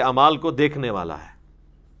بندوں کے اعمال کو دیکھنے والا ہے.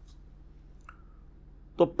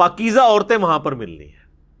 تو پاکیزہ عورتیں وہاں پر ملنی ہیں.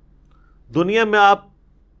 دنیا میں آپ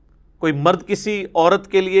کوئی مرد کسی عورت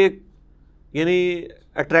کے لیے یعنی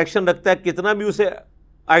اٹریکشن رکھتا ہے، کتنا بھی اسے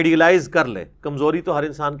آئیڈیلائز کر لے، کمزوری تو ہر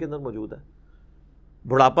انسان کے اندر موجود ہے.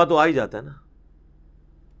 بڑھاپا تو آ ہی جاتا ہے نا.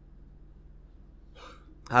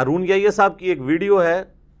 ہارون یحییٰ صاحب کی ایک ویڈیو ہے،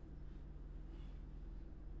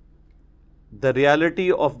 the reality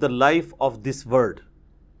of the life of this world,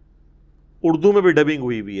 Urdu میں بھی ڈبنگ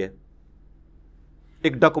ہوئی ہوئی ہے.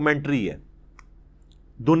 ایک ڈاکومنٹری ہے،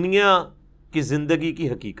 دنیا کی زندگی کی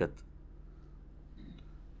حقیقت.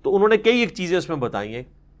 تو انہوں نے کئی ایک چیزیں اس میں بتائی ہیں،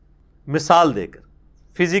 مثال دے کر،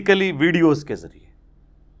 فزیکلی ویڈیوز کے ذریعے.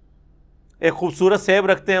 ایک خوبصورت سیب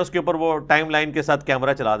رکھتے ہیں، اس کے اوپر وہ ٹائم لائن کے ساتھ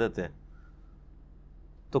کیمرہ چلا دیتے ہیں،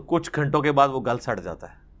 تو کچھ گھنٹوں کے بعد وہ گل سڑ جاتا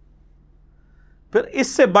ہے. پھر اس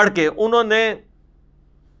سے بڑھ کے انہوں نے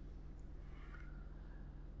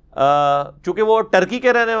چونکہ وہ ٹرکی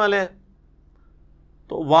کے رہنے والے ہیں،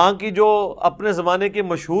 تو وہاں کی جو اپنے زمانے کے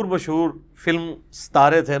مشہور فلم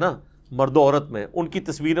ستارے تھے نا، مرد و عورت میں، ان کی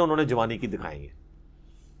تصویریں انہوں نے جوانی کی دکھائی ہیں.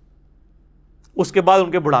 اس کے بعد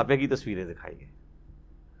ان کے بڑھاپے کی تصویریں دکھائی ہیں.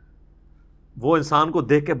 وہ انسان کو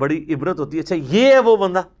دیکھ کے بڑی عبرت ہوتی ہے، اچھا یہ ہے وہ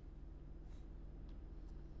بندہ.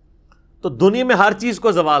 تو دنیا میں ہر چیز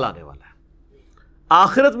کو زوال آنے والا ہے،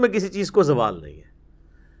 آخرت میں کسی چیز کو زوال نہیں ہے.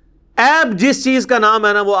 عیب جس چیز کا نام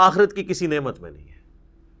ہے نا وہ آخرت کی کسی نعمت میں نہیں ہے.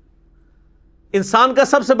 انسان کا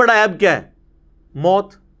سب سے بڑا عیب کیا ہے؟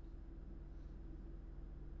 موت.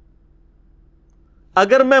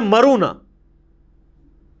 اگر میں مروں نہ،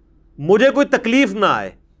 مجھے کوئی تکلیف نہ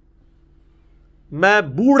آئے، میں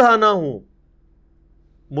بوڑھا نہ ہوں،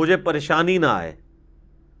 مجھے پریشانی نہ آئے،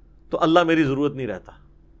 تو اللہ میری ضرورت نہیں رہتا.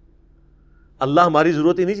 اللہ ہماری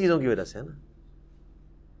ضرورت انہی چیزوں کی وجہ سے ہے نا.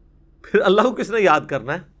 پھر اللہ کو کس نے یاد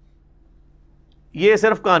کرنا ہے؟ یہ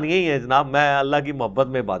صرف کہانیاں ہی ہیں جناب. میں اللہ کی محبت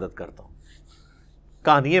میں عبادت کرتا ہوں.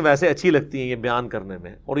 کہانیاں ویسے اچھی لگتی ہیں یہ بیان کرنے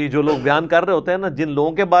میں، اور یہ جو لوگ بیان کر رہے ہوتے ہیں نا، جن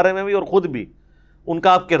لوگوں کے بارے میں بھی اور خود بھی، ان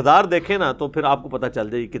کا آپ کردار دیکھیں نا تو پھر آپ کو پتہ چل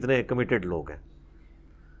جائے کتنے کمیٹڈ لوگ ہیں.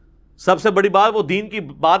 سب سے بڑی بات، وہ دین کی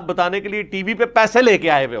بات بتانے کے لیے ٹی وی پہ پیسے لے کے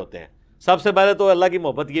آئے ہوئے ہوتے ہیں. سب سے پہلے تو اللہ کی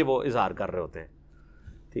محبت یہ وہ اظہار کر رہے ہوتے ہیں،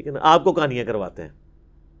 ٹھیک ہے نا، آپ کو کہانیاں کرواتے ہیں.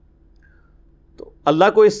 تو اللہ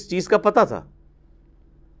کو اس چیز کا پتہ تھا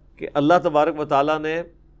کہ اللہ تبارک و تعالیٰ نے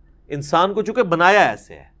انسان کو چونکہ بنایا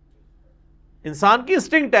ایسے ہے، انسان کی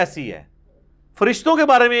انسٹنکٹ ایسی ہے فرشتوں کے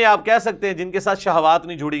بارے میں آپ کہہ سکتے ہیں جن کے ساتھ شہوات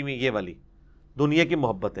نہیں جڑی ہوئی، یہ والی دنیا کی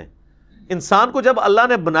محبتیں. انسان کو جب اللہ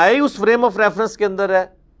نے بنایا ہی اس فریم آف ریفرنس کے اندر ہے،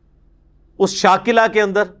 اس شاکلہ کے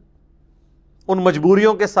اندر، ان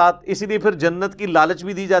مجبوریوں کے ساتھ، اسی لیے پھر جنت کی لالچ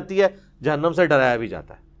بھی دی جاتی ہے، جہنم سے ڈرایا بھی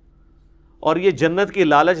جاتا ہے. اور یہ جنت کی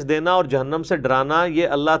لالچ دینا اور جہنم سے ڈرانا یہ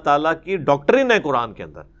اللہ تعالیٰ کی ڈاکٹرن ہے قرآن کے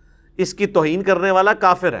اندر. اس کی توہین کرنے والا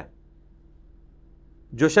کافر ہے.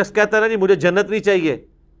 جو شخص کہتا ہے نا جی مجھے جنت نہیں چاہیے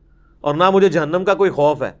اور نہ مجھے جہنم کا کوئی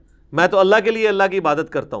خوف ہے، میں تو اللہ کے لیے اللہ کی عبادت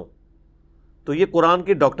کرتا ہوں، تو یہ قرآن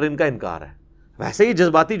کی ڈاکٹرن کا انکار ہے. ویسے ہی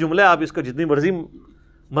جذباتی جملے آپ اس کو جتنی مرضی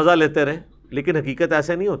مزہ لیتے رہیں، لیکن حقیقت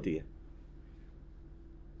ایسے نہیں ہوتی ہے.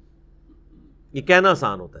 یہ کہنا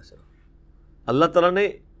آسان ہوتا ہے. صرف اللہ تعالیٰ نے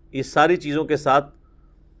اس ساری چیزوں کے ساتھ،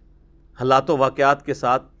 حالات و واقعات کے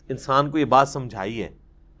ساتھ انسان کو یہ بات سمجھائی ہے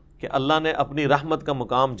کہ اللہ نے اپنی رحمت کا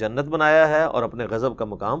مقام جنت بنایا ہے اور اپنے غضب کا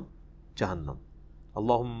مقام جہنم.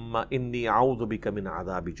 اللہم انی اعوذ بک من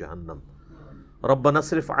عذاب جہنم ربنا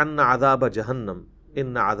اصرف عنا عذاب جہنم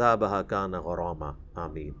ان عذابها کان غراما.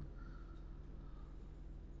 آمین.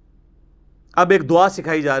 اب ایک دعا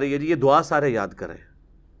سکھائی جا رہی ہے جی، یہ دعا سارے یاد کریں،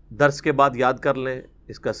 درس کے بعد یاد کر لیں،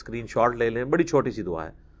 اس کا اسکرین شاٹ لے لیں. بڑی چھوٹی سی دعا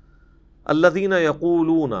ہے. الذین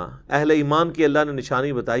یقولون، اہل ایمان کی اللہ نے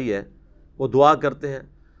نشانی بتائی ہے، وہ دعا کرتے ہیں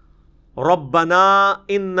ربنا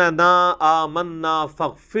اننا آمنا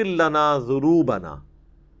فاغفر لنا ذنوبنا،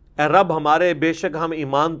 اے رب ہمارے بے شک ہم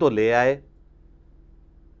ایمان تو لے آئے،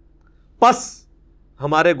 پس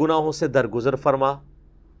ہمارے گناہوں سے درگزر فرما،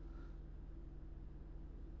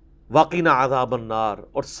 وقنا عذاب النار،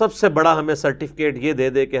 اور سب سے بڑا ہمیں سرٹیفکیٹ یہ دے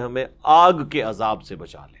دے کہ ہمیں آگ کے عذاب سے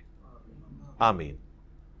بچا لے. آمین.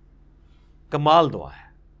 کمال دعا ہے.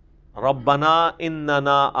 ربنا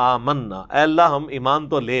اننا آمنا، اے اللہ ہم ایمان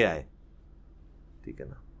تو لے آئے، ٹھیک ہے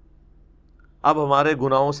نا، اب ہمارے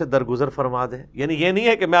گناہوں سے درگزر فرما دے. یعنی یہ نہیں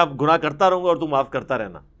ہے کہ میں اب گناہ کرتا رہوں گا اور تو معاف کرتا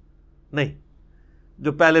رہنا، نہیں،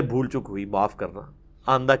 جو پہلے بھول چک ہوئی معاف کرنا.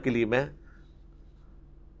 آئندہ کے لیے میں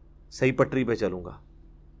صحیح پٹری پہ چلوں گا.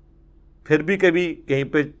 پھر بھی کبھی کہیں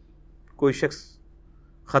پہ کوئی شخص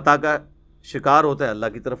خطا کا شکار ہوتا ہے، اللہ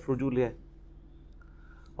کی طرف رجوع لے آئے.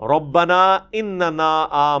 ربنا اننا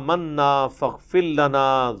آمنا فاغفر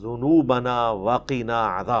لنا ذنوبنا وقنا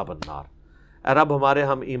عذاب النار، اے رب ہمارے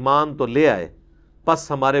ہم ایمان تو لے آئے، پس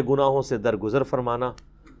ہمارے گناہوں سے درگزر فرمانا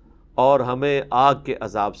اور ہمیں آگ کے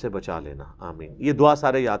عذاب سے بچا لینا. آمین. یہ دعا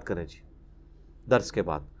سارے یاد کریں جی درس کے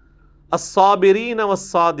بعد. الصابرین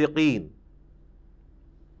والصادقین،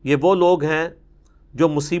 یہ وہ لوگ ہیں جو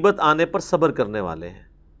مصیبت آنے پر صبر کرنے والے ہیں،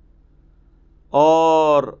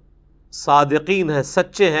 اور صادقین ہیں،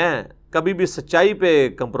 سچے ہیں، کبھی بھی سچائی پہ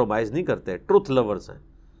کمپرومائز نہیں کرتے، ٹروتھ لورز ہیں.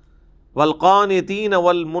 والقانتین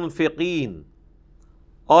والمنفقین،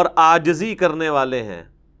 اور عاجزی کرنے والے ہیں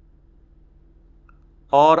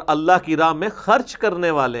اور اللہ کی راہ میں خرچ کرنے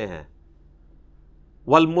والے ہیں.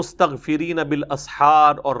 والمستغفرین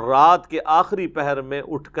بالاسحار، اور رات کے آخری پہر میں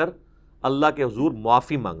اٹھ کر اللہ کے حضور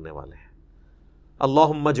معافی مانگنے والے ہیں.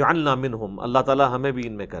 اللہم اجعلنا منہم، اللہ تعالی ہمیں بھی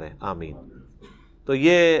ان میں کرے. آمین. تو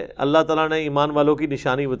یہ اللہ تعالیٰ نے ایمان والوں کی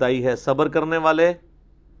نشانی بتائی ہے، صبر کرنے والے،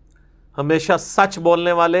 ہمیشہ سچ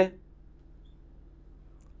بولنے والے،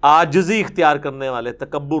 عاجزی اختیار کرنے والے،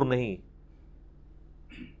 تکبر نہیں،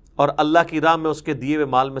 اور اللہ کی راہ میں اس کے دیے ہوئے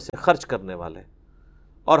مال میں سے خرچ کرنے والے،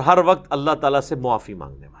 اور ہر وقت اللہ تعالیٰ سے معافی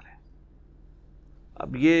مانگنے والے.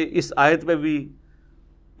 اب یہ اس آیت میں بھی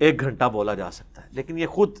 1 گھنٹہ بولا جا سکتا ہے، لیکن یہ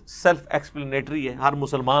خود سیلف ایکسپلینیٹری ہے. ہر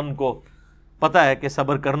مسلمان کو پتہ ہے کہ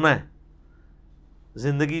صبر کرنا ہے.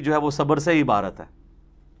 زندگی جو ہے وہ صبر سے ہی عبارت ہے.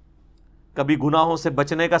 کبھی گناہوں سے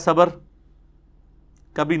بچنے کا صبر،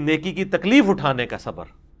 کبھی نیکی کی تکلیف اٹھانے کا صبر،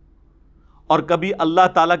 اور کبھی اللہ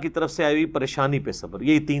تعالیٰ کی طرف سے آئی ہوئی پریشانی پہ صبر.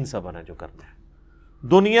 یہی 3 صبر ہیں جو کرنا ہے.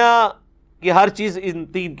 دنیا کی ہر چیز ان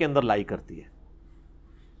 3 کے اندر لائی کرتی ہے.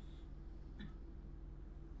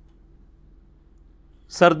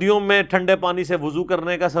 سردیوں میں ٹھنڈے پانی سے وضو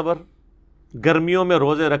کرنے کا صبر، گرمیوں میں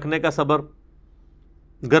روزے رکھنے کا صبر،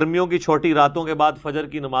 گرمیوں کی چھوٹی راتوں کے بعد فجر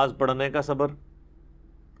کی نماز پڑھنے کا صبر،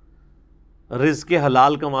 رزق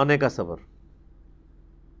حلال کمانے کا صبر،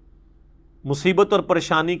 مصیبت اور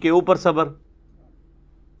پریشانی کے اوپر صبر،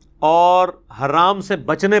 اور حرام سے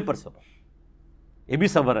بچنے پر صبر. یہ بھی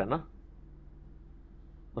صبر ہے نا.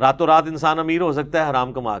 راتوں رات انسان امیر ہو سکتا ہے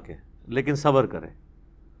حرام کما کے، لیکن صبر کرے،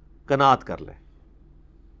 قناعت کر لے.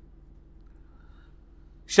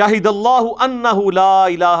 شاہد اللہ انہ لا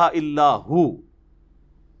الہ الا ہو،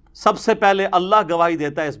 سب سے پہلے اللہ گواہی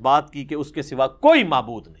دیتا ہے اس بات کی کہ اس کے سوا کوئی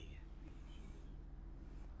معبود نہیں ہے.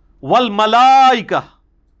 والملائکہ،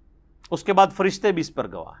 اس کے بعد فرشتے بھی اس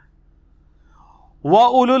پر گواہ ہیں.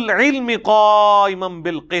 وَأُولُو الْعِلْمِ قَائِمًا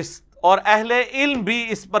بِالْقِسْطِ، اور اہل علم بھی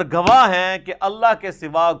اس پر گواہ ہیں کہ اللہ کے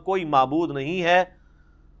سوا کوئی معبود نہیں ہے،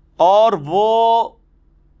 اور وہ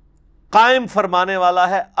قائم فرمانے والا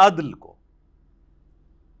ہے عدل کو۔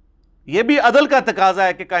 یہ بھی عدل کا تقاضا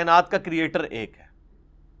ہے کہ کائنات کا کریٹر ایک ہے،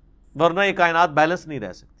 ورنہ یہ کائنات بیلنس نہیں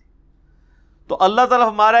رہ سکتی۔ تو اللہ تعالیٰ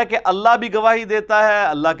ہمارا ہے کہ اللہ بھی گواہی دیتا ہے،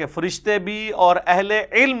 اللہ کے فرشتے بھی، اور اہل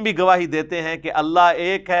علم بھی گواہی دیتے ہیں کہ اللہ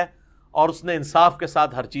ایک ہے اور اس نے انصاف کے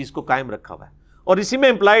ساتھ ہر چیز کو قائم رکھا ہوا ہے۔ اور اسی میں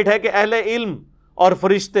امپلائڈ ہے کہ اہل علم اور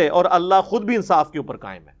فرشتے اور اللہ خود بھی انصاف کے اوپر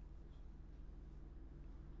قائم ہے۔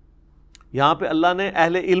 یہاں پہ اللہ نے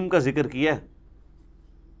اہل علم کا ذکر کیا ہے۔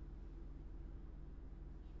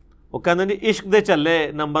 وہ کہتے ہیں عشق دے چلے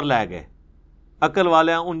نمبر لے گئے، عقل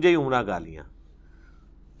والے انجے ہی عمرہ گالیاں۔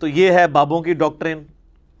 تو یہ ہے بابوں کی ڈاکٹرن،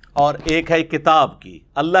 اور ایک ہے کتاب کی،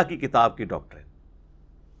 اللہ کی کتاب کی ڈاکٹرن،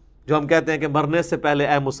 جو ہم کہتے ہیں کہ مرنے سے پہلے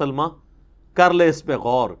اے مسلمان کر لے اس پہ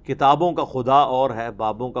غور، کتابوں کا خدا اور ہے،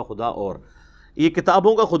 بابوں کا خدا اور۔ یہ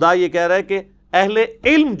کتابوں کا خدا یہ کہہ رہا ہے کہ اہل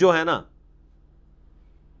علم جو ہے نا،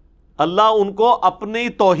 اللہ ان کو اپنی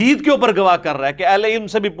توحید کے اوپر گواہ کر رہا ہے کہ اہل علم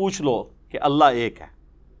سے بھی پوچھ لو کہ اللہ ایک ہے۔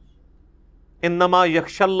 انما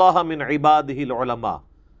یخشی اللہ من عبادہ العلماء،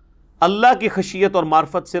 اللہ کی خشیت اور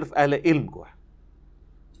معرفت صرف اہل علم کو ہے۔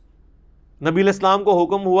 نبی علیہ السلام کو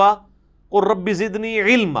حکم ہوا قل رب زدنی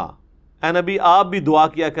علما، اے نبی آپ بھی دعا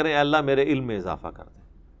کیا کریں اے اللہ میرے علم میں اضافہ کر دیں۔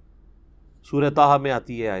 سورہ طٰہٰ میں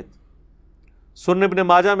آتی ہے آیت۔ سنن ابن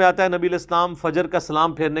ماجہ میں آتا ہے نبی علیہ السلام فجر کا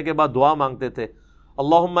سلام پھیرنے کے بعد دعا مانگتے تھے،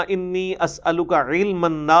 اللہم انی اسألک علما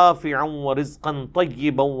نافعا ورزقا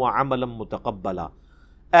طیبا وعملا متقبلا،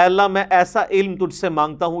 اے اللہ میں ایسا علم تجھ سے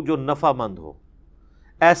مانگتا ہوں جو نفع مند ہو،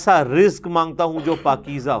 ایسا رزق مانگتا ہوں جو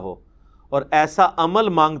پاکیزہ ہو، اور ایسا عمل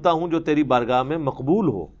مانگتا ہوں جو تیری بارگاہ میں مقبول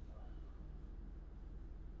ہو،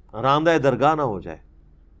 راندہ درگاہ نہ ہو جائے۔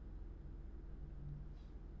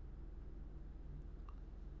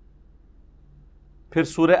 پھر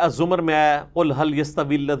سورہ الزمر میں آیا قل هل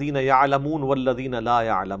يستوي الذين يعلمون والذين لا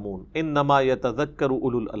يعلمون انما يتذكر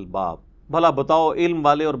اولو الالباب، بھلا بتاؤ علم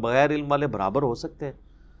والے اور بغیر علم والے برابر ہو سکتے ہیں؟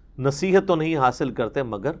 نصیحت تو نہیں حاصل کرتے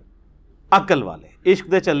مگر عقل والے،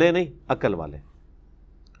 عشق دے چلے نہیں، عقل والے۔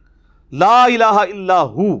 لا الہ الا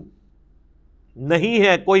ہو، نہیں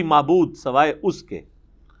ہے کوئی معبود سوائے اس کے،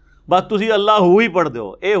 بس تسی اللہ ہو ہی پڑھ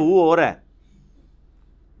دو، اے ہو ہو رہا ہے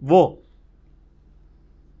وہ۔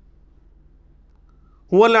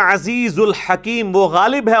 هو العزیز الحکیم، وہ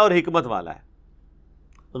غالب ہے اور حکمت والا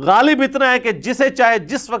ہے۔ غالب اتنا ہے کہ جسے چاہے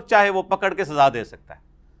جس وقت چاہے وہ پکڑ کے سزا دے سکتا ہے،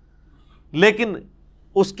 لیکن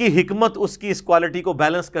اس کی حکمت اس کی اس کوالٹی کو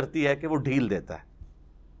بیلنس کرتی ہے کہ وہ ڈھیل دیتا ہے۔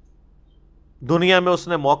 دنیا میں اس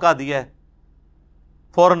نے موقع دیا ہے،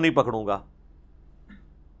 فوراً نہیں پکڑوں گا،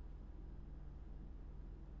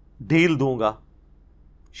 ڈھیل دوں گا،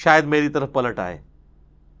 شاید میری طرف پلٹ آئے۔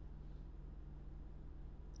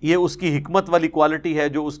 یہ اس کی حکمت والی کوالٹی ہے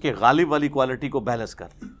جو اس کے غالب والی کوالٹی کو بیلنس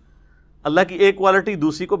کرتی ہے۔ اللہ کی ایک کوالٹی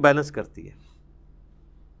دوسری کو بیلنس کرتی ہے،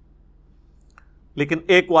 لیکن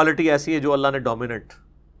ایک کوالٹی ایسی ہے جو اللہ نے ڈومیننٹ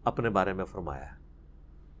اپنے بارے میں فرمایا ہے۔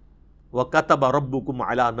 وَكَتَبَ رَبُّكُمْ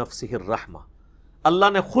عَلَى نَفْسِهِ الرَّحْمَةِ، اللہ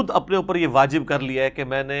نے خود اپنے اوپر یہ واجب کر لیا ہے کہ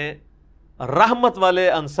میں نے رحمت والے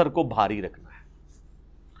عنصر کو بھاری رکھنا ہے۔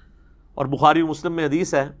 اور بخاری مسلم میں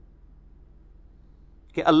حدیث ہے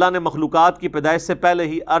کہ اللہ نے مخلوقات کی پیدائش سے پہلے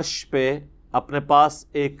ہی عرش پہ اپنے پاس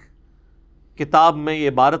ایک کتاب میں یہ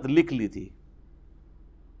عبارت لکھ لی تھی،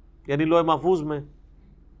 یعنی لوح محفوظ میں،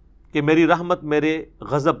 کہ میری رحمت میرے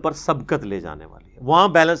غضب پر سبقت لے جانے والی ہے۔ وہاں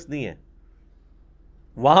بیلنس نہیں ہے،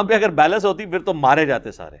 وہاں پہ اگر بیلنس ہوتی پھر تو مارے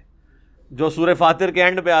جاتے سارے، جو سورہ فاتر کے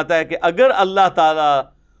اینڈ پہ آتا ہے کہ اگر اللہ تعالیٰ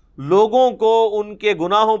لوگوں کو ان کے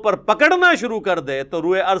گناہوں پر پکڑنا شروع کر دے تو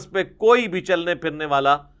روئے ارض پہ کوئی بھی چلنے پھرنے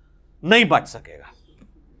والا نہیں بچ سکے گا۔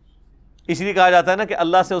 اس لیے کہا جاتا ہے نا کہ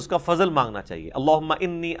اللہ سے اس کا فضل مانگنا چاہیے، اللہم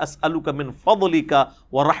انی اسألک من فضلک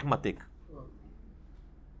ورحمتک،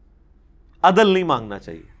 عدل نہیں مانگنا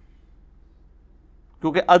چاہیے،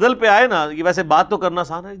 کیونکہ عدل پہ آئے نا، یہ ویسے بات تو کرنا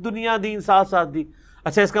آسان ہے، دنیا دین ساتھ ساتھ دی،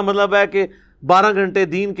 اچھا اس کا مطلب ہے کہ 12 گھنٹے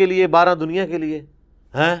دین کے لیے 12 دنیا کے لیے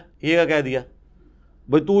ہیں، یہ کیا کہہ دیا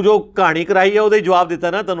بھئی؟ تو جو کہانی کرائی ہے وہ جواب دیتا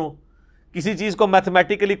ہے نا تنوں۔ کسی چیز کو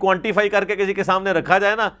میتھمیٹیکلی کوانٹیفائی کر کے کسی کے سامنے رکھا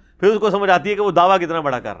جائے نا، پھر اس کو سمجھ آتی ہے کہ وہ دعویٰ کتنا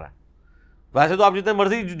بڑا کر رہا ہے۔ ویسے تو آپ جتنے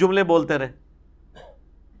مرضی جملے بولتے رہے۔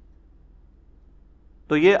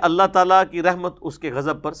 تو یہ اللہ تعالیٰ کی رحمت اس کے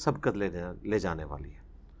غضب پر سبقت لے جانے والی ہے۔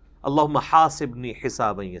 اللہم حاسبنی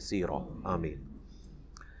حسابا یسیرا، آمین۔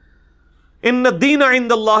 ان الدین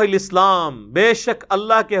عند اللہ الاسلام، بے شک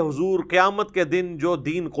اللہ کے حضور قیامت کے دن جو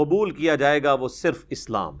دین قبول کیا جائے گا وہ صرف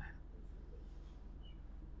اسلام ہے،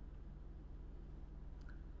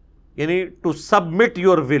 یعنی ٹو سبمٹ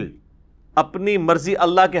یور ول، اپنی مرضی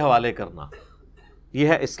اللہ کے حوالے کرنا، یہ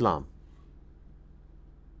ہے اسلام۔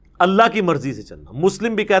 اللہ کی مرضی سے چلنا.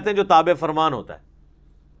 مسلم بھی کہتے ہیں جو تابع فرمان ہوتا ہے,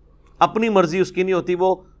 اپنی مرضی اس کی نہیں ہوتی,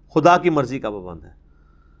 وہ خدا کی مرضی کا پابند ہے.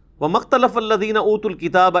 وَمَا اخْتَلَفَ الَّذِينَ أُوتُوا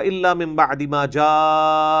الْكِتَابَ إِلَّا مِن بَعْدِ مَا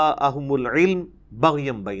جَاءَهُمُ الْعِلْمُ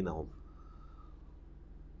بَغْيًا بَيْنَهُمْ.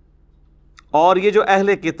 اور یہ جو اہل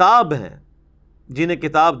کتاب ہیں جنہیں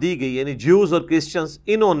کتاب دی گئی, یعنی جیوز اور کرسچنز,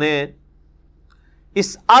 انہوں نے اس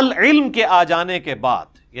العلم کے آ جانے کے بعد,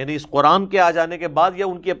 یعنی اس قرآن کے آ جانے کے بعد یا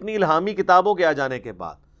ان کی اپنی الہامی کتابوں کے آ جانے کے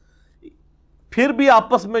بعد, پھر بھی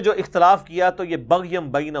آپس میں جو اختلاف کیا تو یہ بغیم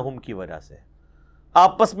بینہم کی وجہ سے,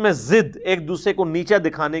 آپس میں ضد, ایک دوسرے کو نیچا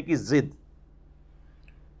دکھانے کی ضد.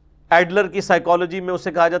 ایڈلر کی سائیکالوجی میں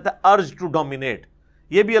اسے کہا جاتا ہے ارج ٹو ڈومینیٹ.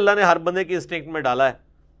 یہ بھی اللہ نے ہر بندے کی انسٹنکٹ میں ڈالا ہے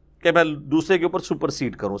کہ میں دوسرے کے اوپر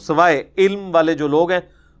سپرسیڈ کروں. سوائے علم والے جو لوگ ہیں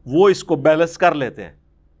وہ اس کو بیلنس کر لیتے ہیں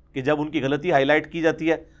کہ جب ان کی غلطی ہائی لائٹ کی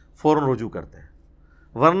جاتی ہے فوراً رجوع کرتے ہیں,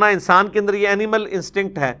 ورنہ انسان کے اندر یہ اینیمل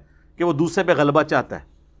انسٹنکٹ ہے کہ وہ دوسرے پہ غلبہ چاہتا ہے.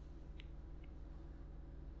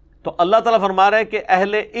 تو اللہ تعالیٰ فرما رہا ہے کہ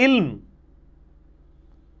اہل علم,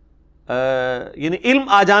 یعنی علم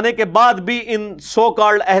آ جانے کے بعد بھی ان سو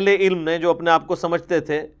کالڈ اہل علم نے, جو اپنے آپ کو سمجھتے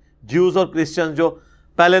تھے جیوز اور کرسچنز, جو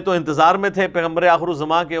پہلے تو انتظار میں تھے پیغمبر آخر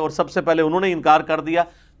الزمان کے اور سب سے پہلے انہوں نے انکار کر دیا,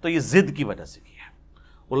 تو یہ ضد کی وجہ سے کیا ہے.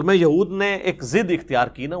 علماء یہود نے ایک ضد اختیار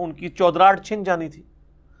کی نا, ان کی چودراہٹ چھن جانی تھی.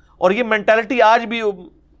 اور یہ مینٹالٹی آج بھی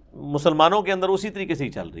مسلمانوں کے اندر اسی طریقے سے ہی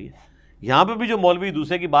چل رہی ہے. یہاں پہ بھی جو مولوی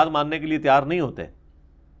دوسرے کی بات ماننے کے لیے تیار نہیں ہوتے,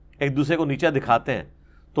 ایک دوسرے کو نیچا دکھاتے ہیں,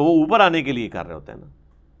 تو وہ اوپر آنے کے لیے کر رہے ہوتے ہیں نا.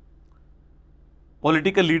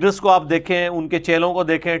 پولیٹیکل لیڈرز کو آپ دیکھیں, ان کے چیلوں کو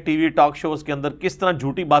دیکھیں ٹی وی ٹاک شوز کے اندر, کس طرح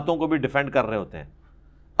جھوٹی باتوں کو بھی ڈیفینڈ کر رہے ہوتے ہیں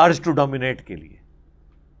ارج ٹو ڈومینیٹ کے لیے,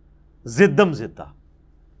 زدم زدہ.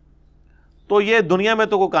 تو یہ دنیا میں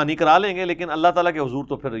تو کو کہانی کرا لیں گے, لیکن اللہ تعالیٰ کے حضور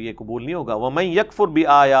تو پھر یہ قبول نہیں ہوگا. وَمَن يَكْفُرْ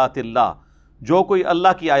بِآيَاتِ اللَّهِ, جو کوئی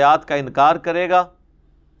اللہ کی آیات کا انکار کرے گا,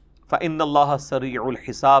 فَإِنَّ اللَّهَ سَرِيعُ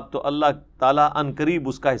الْحِسَابِ, تو اللہ تعالیٰ ان قریب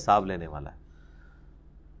اس کا حساب لینے والا ہے.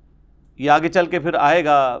 یہ آگے چل کے پھر آئے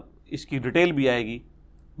گا, اس کی ڈیٹیل بھی آئے گی.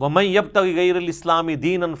 وَمَن يَبْتَغِ غَيْرَ الْإِسْلَامِ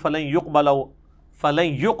دِينًا فَلَن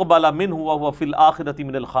يُقْبَلَ مِنْهُ وَهُوَ فِي الْآخِرَةِ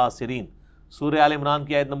مِنَ الْخَاسِرِينَ. سورہ آل عمران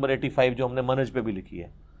کی آیت نمبر 85 جو ہم نے منہج پہ بھی لکھی ہے.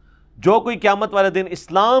 جو کوئی قیامت والے دن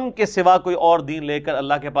اسلام کے سوا کوئی اور دین لے کر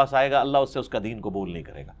اللہ کے پاس آئے گا, اللہ اس سے اس کا دین قبول نہیں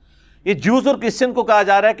کرے گا. یہ جوز اور کرسچن کو کہا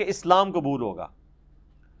جا رہا ہے کہ اسلام قبول ہوگا.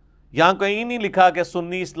 یہاں کہیں نہیں لکھا کہ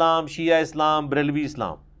سنی اسلام, شیعہ اسلام, بریلوی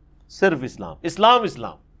اسلام, صرف اسلام, اسلام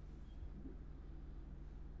اسلام.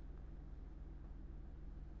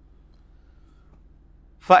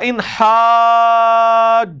 فَإِنْ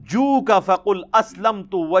حَاجُّوكَ فَقُلْ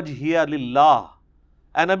أَسْلَمْتُ وَجْهِيَ لِلَّهِ.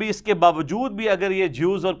 اے نبی, اس کے باوجود بھی اگر یہ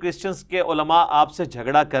جیوز اور کرسچنز کے علماء آپ سے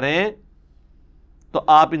جھگڑا کریں تو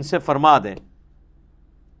آپ ان سے فرما دیں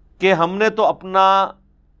کہ ہم نے تو اپنا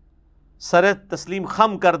سر تسلیم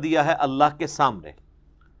خم کر دیا ہے اللہ کے سامنے.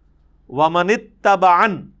 وَمَنِ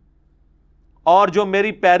اتَّبَعَنِ, اور جو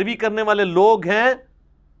میری پیروی کرنے والے لوگ ہیں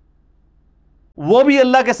وہ بھی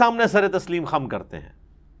اللہ کے سامنے سر تسلیم خم کرتے ہیں.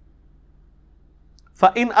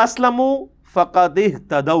 فَإِنْ أَسْلَمُوا فَقَدِ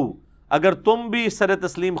اهْتَدَوْا, اگر تم بھی سر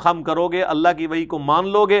تسلیم خم کرو گے, اللہ کی وحی کو مان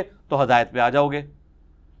لو گے, تو ہدایت پہ آ جاؤ گے.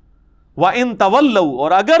 وَإِن تَوَلَّوْا,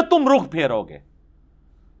 اور اگر تم رخ پھیرو گے,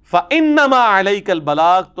 فَإِنَّمَا عَلَيْكَ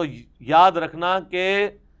الْبَلَاغُ, تو یاد رکھنا کہ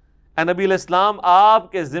اے نبی علیہ السلام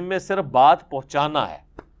آپ کے ذمے صرف بات پہنچانا ہے,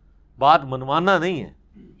 بات منوانا نہیں ہے.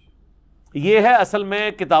 یہ ہے اصل میں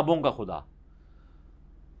کتابوں کا خدا.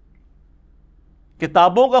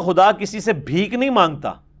 کتابوں کا خدا کسی سے بھیک نہیں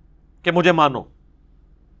مانگتا کہ مجھے مانو,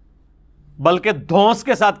 بلکہ دھونس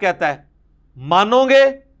کے ساتھ کہتا ہے مانو گے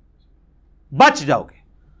بچ جاؤ گے,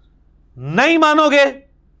 نہیں مانو گے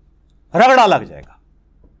رگڑا لگ جائے گا.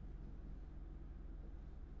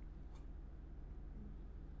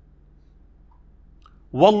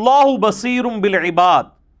 واللہ بصیر بالعباد,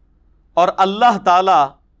 اور اللہ تعالی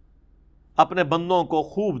اپنے بندوں کو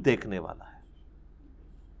خوب دیکھنے والا ہے.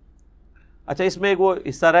 اچھا, اس میں ایک وہ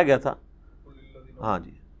حصہ رہ گیا تھا. ہاں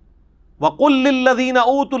جی, وَقُلْ لِلَّذِينَ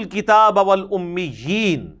أُوتُوا الْكِتَابَ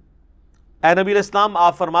وَالْأُمِّيِّينَ, اے نبی علیہ السلام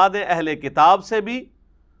آپ فرما دیں اہل کتاب سے بھی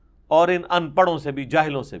اور ان ان پڑھوں سے بھی,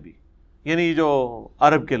 جاہلوں سے بھی, یعنی جو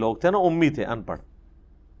عرب کے لوگ تھے نا, امی تھے, ان پڑھ.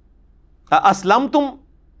 اسلمتم,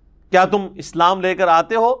 کیا تم اسلام لے کر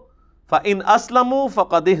آتے ہو؟ فَإِنْ أَسْلَمُوا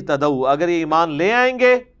فَقَدِ اهْتَدَوْا, اگر یہ ایمان لے آئیں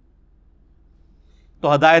گے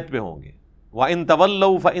تو ہدایت پہ ہوں گے. وَإِن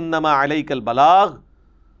تَوَلَّوْا فَإِنَّمَا عَلَيْكَ الْبَلَاغُ,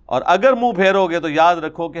 اور اگر منہ پھیرو گے تو یاد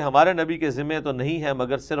رکھو کہ ہمارے نبی کے ذمہ تو نہیں ہے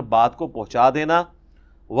مگر صرف بات کو پہنچا دینا.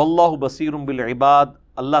 واللہ بصیر بالعباد,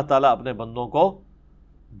 اللہ تعالیٰ اپنے بندوں کو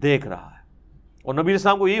دیکھ رہا ہے. اور نبی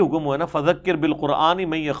السلام کو یہی حکم ہوا ہے نا, فذکر بالقرآن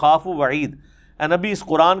من یخاف وعید, اے نبی اس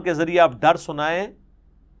قرآن کے ذریعے آپ ڈر سنائیں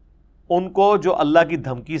ان کو جو اللہ کی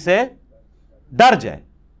دھمکی سے ڈر جائے.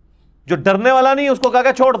 جو ڈرنے والا نہیں ہے اس کو کہا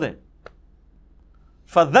کہ چھوڑ دیں.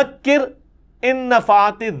 فذکر ان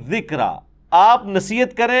نفعت الذکر، آپ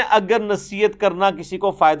نصیحت کریں اگر نصیحت کرنا کسی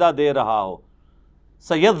کو فائدہ دے رہا ہو.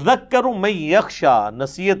 سیذکر من یخشی،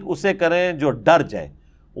 نصیحت اسے کریں جو ڈر جائے.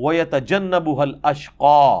 ویتجنبها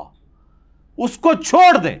الاشقی، اس کو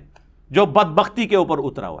چھوڑ دیں جو بدبختی کے اوپر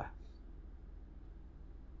اترا ہوا ہے.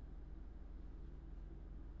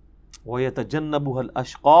 وَيَتَجَنَّبُهَا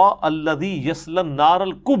الْأَشْقَى الَّذِي يَصْلَى النَّارَ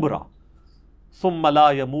الْكُبْرَى ثُمَّ لَا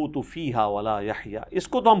يَمُوتُ فِيهَا وَلَا يَحْيَا. اس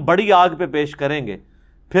کو تو ہم بڑی آگ پہ پیش کریں گے،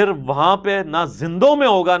 پھر وہاں پہ نہ زندوں میں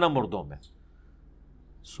ہوگا نہ مردوں میں.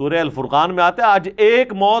 سورہ الفرقان میں آتا ہے آج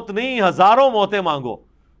ایک موت نہیں ہزاروں موتیں مانگو،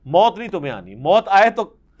 موت نہیں تمہیں آنی. موت آئے تو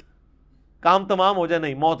کام تمام ہو جائے،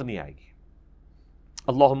 نہیں موت نہیں آئے گی.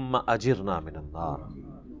 اللہم اجرنا من النار.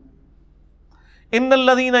 ان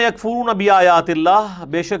الذین یکفرون بآیات اللہ،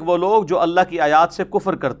 بے شک وہ لوگ جو اللہ کی آیات سے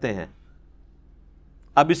کفر کرتے ہیں.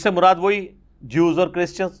 اب اس سے مراد وہی جیوز اور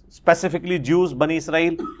کرسچنز، اسپیسیفکلی جیوز بنی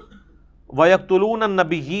اسرائیل. وَيَقْتُلُونَ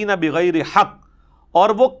النَّبِيِّينَ بِغَيْرِ حق، اور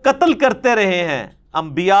وہ قتل کرتے رہے ہیں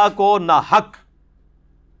انبیاء کو نہ حق.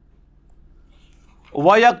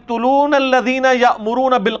 وَيَقْتُلُونَ الَّذِينَ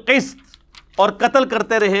يَأْمُرُونَ بِالْقِسْطِ، اور قتل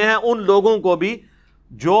کرتے رہے ہیں ان لوگوں کو بھی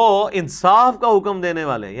جو انصاف کا حکم دینے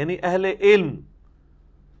والے، یعنی اہل علم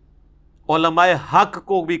علماء حق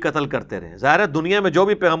کو بھی قتل کرتے رہے. ظاہر ہے دنیا میں جو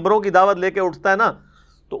بھی پیغمبروں کی دعوت لے کے اٹھتا ہے نا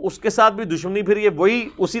تو اس کے ساتھ بھی دشمنی، پھر یہ وہی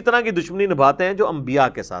اسی طرح کی دشمنی نبھاتے ہیں جو انبیاء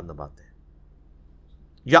کے ساتھ نبھاتے ہیں.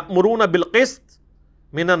 یأمرون بالقسط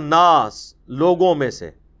من الناس، لوگوں میں سے.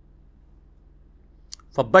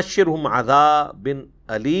 فبشرہم عذاب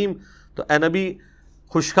علیم، تو اے نبی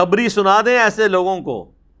خوشخبری سنا دیں ایسے لوگوں کو.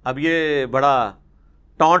 اب یہ بڑا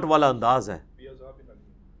ٹانٹ والا انداز ہے.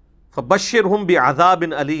 فبشرہم بعذاب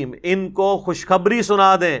علیم، ان کو خوشخبری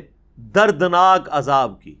سنا دیں دردناک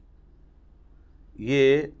عذاب کی.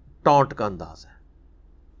 یہ ٹانٹ کا انداز ہے.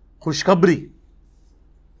 خوشخبری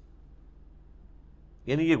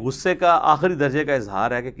یعنی یہ غصے کا آخری درجے کا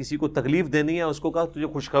اظہار ہے کہ کسی کو تکلیف دینی ہے، اس کو کہا تجھے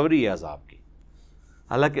خوشخبری ہے عذاب کی.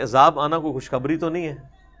 حالانکہ عذاب آنا کوئی خوشخبری تو نہیں ہے،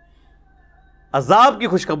 عذاب کی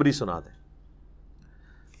خوشخبری سنا دیں.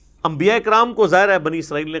 انبیاء کرام کو ظاہر ہے بنی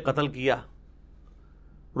اسرائیل نے قتل کیا،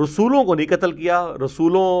 رسولوں کو نہیں قتل کیا.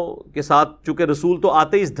 رسولوں کے ساتھ چونکہ رسول تو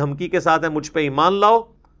آتے ہی اس دھمکی کے ساتھ ہے مجھ پہ ایمان لاؤ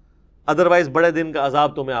ادروائز بڑے دن کا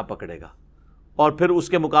عذاب تمہیں آ پکڑے گا. اور پھر اس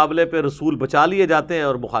کے مقابلے پہ رسول بچا لیے جاتے ہیں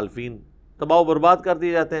اور مخالفین تباہ و برباد کر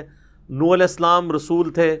دیے جاتے ہیں. نوح علیہ السلام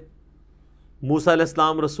رسول تھے، موسیٰ علیہ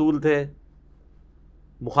السلام رسول تھے،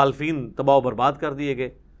 مخالفین تباہ و برباد کر دیے گئے.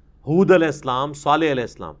 ہود علیہ السلام، صالح علیہ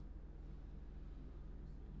السلام.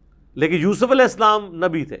 لیکن یوسف علیہ السلام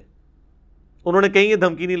نبی تھے، انہوں نے کہیں یہ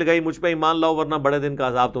دھمکی نہیں لگائی مجھ پہ ایمان لاؤ ورنہ بڑے دن کا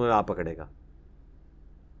عذاب تمہیں آ پکڑے گا.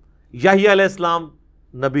 یحییٰ علیہ السلام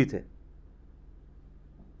نبی تھے.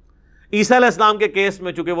 عیسیٰ علیہ السلام کے کیس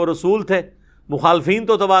میں چونکہ وہ رسول تھے، مخالفین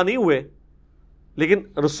تو تباہ نہیں ہوئے لیکن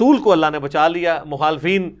رسول کو اللہ نے بچا لیا.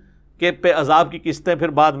 مخالفین کے پہ عذاب کی قسطیں پھر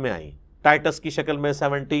بعد میں آئیں ٹائٹس کی شکل میں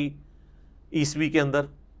 70 عیسوی کے اندر،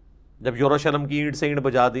 جب یروشلم کی اینٹ سے اینٹ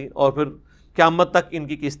بجا دی، اور پھر قیامت تک ان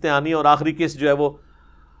کی قسطیں آنی. اور آخری قسط جو ہے وہ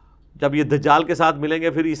جب یہ دجال کے ساتھ ملیں گے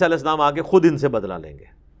پھر عیسیٰ علیہ السلام آ کے خود ان سے بدلہ لیں گے.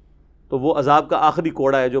 تو وہ عذاب کا آخری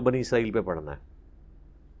کوڑا ہے جو بنی اسرائیل پہ پڑنا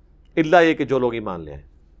ہے، الا یہ کہ جو لوگ ایمان لے آئیں.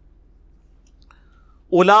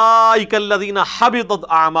 اولئک الذین حبطت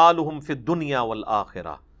اعمالہم فی الدنیا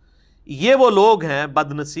والآخرہ، یہ وہ لوگ ہیں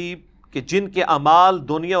بد نصیب کہ جن کے اعمال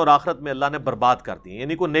دنیا اور آخرت میں اللہ نے برباد کر دیے.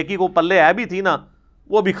 یعنی کوئی نیکی کو پلے ہے بھی تھی نا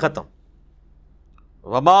وہ بھی ختم.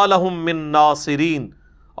 وما لہم من ناصرین،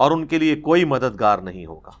 اور ان کے لیے کوئی مددگار نہیں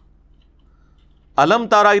ہوگا. الم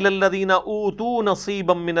تر الی الذین اوتوا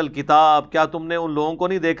نصیبا من الکتاب، کیا تم نے ان لوگوں کو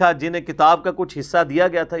نہیں دیکھا جنہیں کتاب کا کچھ حصہ دیا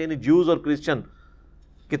گیا تھا، یعنی جیوز اور کرسچن.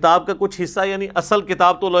 کتاب کا کچھ حصہ یعنی اصل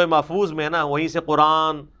کتاب تو لوح محفوظ میں ہے نا، وہیں سے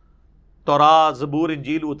قرآن، تورات، زبور،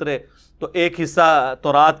 انجیل اترے. تو ایک حصہ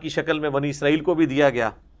تورات کی شکل میں بنی اسرائیل کو بھی دیا گیا،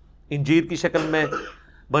 انجیل کی شکل میں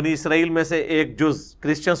بنی اسرائیل میں سے ایک جز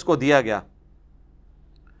کرسچنز کو دیا گیا.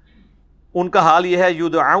 ان کا حال یہ ہے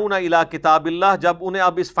یدعون الی کتاب اللہ، جب انہیں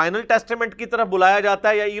اب اس فائنل ٹیسٹمنٹ کی طرف بلایا جاتا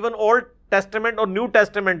ہے، یا ایون اولڈ ٹیسٹمنٹ اور نیو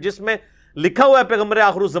ٹیسٹمنٹ جس میں لکھا ہوا ہے پیغمبر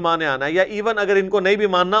آخر الزمان آنا ہے، یا ایون اگر ان کو نہیں بھی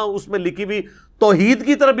ماننا اس میں لکھی بھی توحید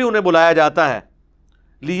کی طرف بھی انہیں بلایا جاتا ہے.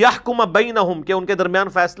 لیحکم بینہم، کہ ان کے درمیان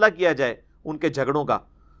فیصلہ کیا جائے ان کے جھگڑوں کا.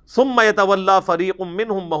 ثم یتولی فریق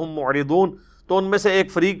منہم وہم معرضون، تو ان میں سے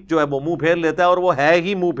ایک فریق جو ہے وہ منہ پھیر لیتا ہے، اور وہ ہے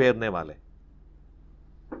ہی منہ پھیرنے والے.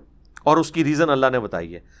 اور اس کی ریزن اللہ نے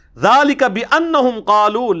بتائی ہے. ذالک بانہم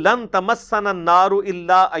قالوا لن تمسنا النار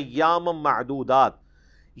الا ایاما معدودات،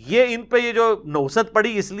 یہ ان پہ یہ جو نوست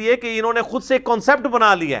پڑی اس لیے کہ انہوں نے خود سے ایک کانسیپٹ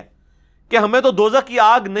بنا لیا ہے کہ ہمیں تو دوزخ کی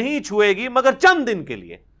آگ نہیں چھوئے گی مگر چند دن کے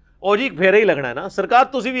لیے. اور جی پھیرا ہی لگنا ہے نا سرکار,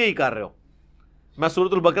 تسی بھی یہی کر رہے ہو. میں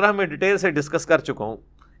سورۃ البقرہ میں ڈیٹیل سے ڈسکس کر چکا ہوں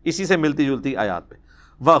اسی سے ملتی جلتی آیات پہ.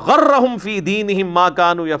 وَغَرَّهُمْ فِي دِينِهِمْ مَا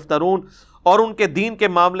كَانُوا يَفْتَرُونَ, اور ان کے دین کے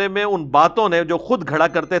معاملے میں ان باتوں نے جو خود گھڑا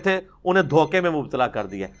کرتے تھے انہیں دھوکے میں مبتلا کر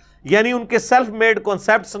دیا. یعنی ان کے سیلف میڈ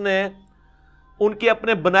کانسیپٹس نے, ان کے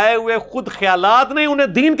اپنے بنائے ہوئے خود خیالات نے انہیں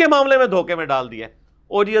دین کے معاملے میں دھوکے میں ڈال دیا.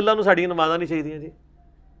 اور جی اللہ نو ساڑی نمازاں نہیں چاہیے جی,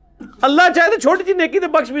 اللہ چاہے تو چھوٹی جی نیکی تے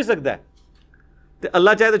بخش بھی سکتا ہے, تے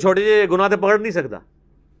اللہ چاہے تو چھوٹے جی گناہ تے پکڑ نہیں سکتا.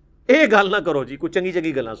 یہ گل نہ کرو جی, کوئی چنگی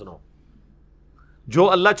چنگی گلاں سناؤ. جو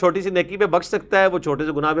اللہ چھوٹی سی نیکی پہ بخش سکتا ہے وہ چھوٹے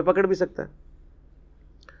سے گناہ پہ پکڑ بھی سکتا ہے.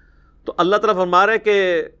 تو اللہ تعالیٰ فرما رہے کہ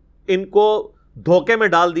ان کو دھوکے میں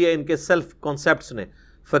ڈال دیا ان کے سیلف کانسیپٹس نے.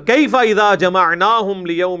 فَكَيْفَ إِذَا جَمَعْنَاهُمْ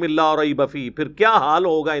لِيَوْمٍ لَا رَيْبَ فِيهِ, پھر کیا حال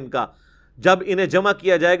ہوگا ان کا جب انہیں جمع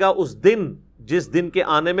کیا جائے گا اس دن جس دن کے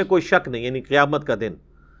آنے میں کوئی شک نہیں, یعنی قیامت کا دن.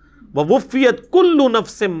 وَوُفِّيَتْ كُلُّ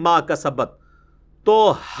نَفْسٍ مَا كَسَبَتْ,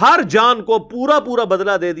 تو ہر جان کو پورا پورا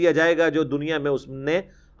بدلہ دے دیا جائے گا جو دنیا میں اس نے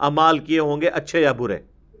اعمال کیے ہوں گے اچھے یا برے.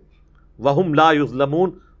 وَهُمْ لَا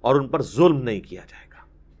يُظْلَمُونَ, اور ان پر ظلم نہیں کیا جائے گا.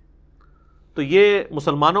 تو یہ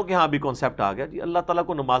مسلمانوں کے ہاں بھی کانسیپٹ آ گیا جی اللہ تعالیٰ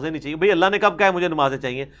کو نمازیں نہیں چاہیے. بھئی اللہ نے کب کہا ہے مجھے نمازیں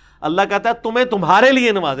چاہیے؟ اللہ کہتا ہے تمہیں تمہارے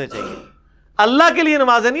لیے نمازیں چاہیے. اللہ کے لیے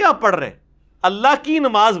نمازیں نہیں آپ پڑھ رہے ہیں, اللہ کی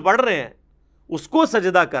نماز پڑھ رہے ہیں, اس کو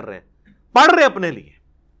سجدہ کر رہے ہیں, پڑھ رہے اپنے لیے.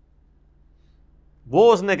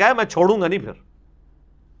 وہ اس نے کہا میں چھوڑوں گا نہیں. پھر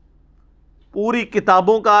پوری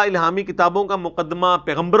کتابوں کا, الہامی کتابوں کا مقدمہ,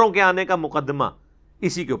 پیغمبروں کے آنے کا مقدمہ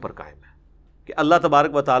اسی کے اوپر قائم ہے کہ اللہ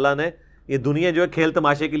تبارک و تعالیٰ نے یہ دنیا جو ہے کھیل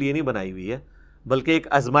تماشے کے لیے نہیں بنائی ہوئی ہے بلکہ ایک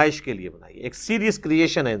آزمائش کے لیے بنائی ہے, ایک سیریس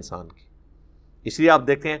کریشن ہے انسان کی. اس لیے آپ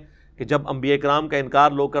دیکھیں کہ جب انبیاء کرام کا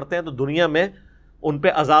انکار لوگ کرتے ہیں تو دنیا میں ان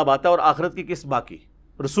پہ عذاب آتا ہے, اور آخرت کی قسط باقی.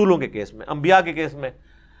 رسولوں کے کیس میں, انبیاء کے کیس میں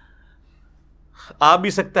آ بھی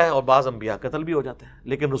سکتا ہے اور بعض انبیاء قتل بھی ہو جاتے ہیں,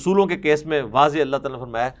 لیکن رسولوں کے کیس میں واضح اللہ تعالیٰ نے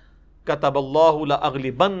فرمایا کتب اللہ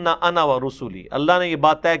لأغلبن انا ورسولی, اللہ نے یہ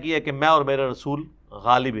بات طے کی ہے کہ میں اور میرے رسول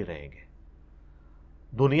غالب ہی رہیں گے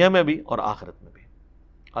دنیا میں بھی اور آخرت میں بھی.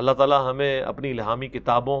 اللہ تعالیٰ ہمیں اپنی الہامی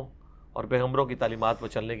کتابوں اور پیغمبروں کی تعلیمات پر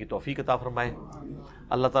چلنے کی توفیق عطا فرمائے.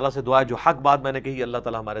 اللہ تعالیٰ سے دعا ہے جو حق بات میں نے کہی اللہ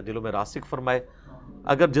تعالیٰ ہمارے دلوں میں راسخ فرمائے.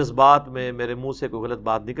 اگر جس بات میں میرے منہ سے کوئی غلط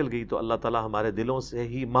بات نکل گئی تو اللہ تعالیٰ ہمارے دلوں سے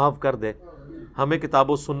ہی معاف کر دے. ہمیں کتاب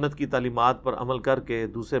و سنت کی تعلیمات پر عمل کر کے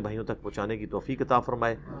دوسرے بھائیوں تک پہنچانے کی توفیق عطا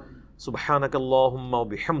فرمائے. سبحانک اللہم و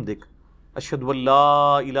بحمدک, اشہد ان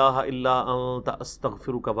لا الہ الا انت,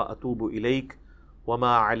 استغفرک و اتوب الیک,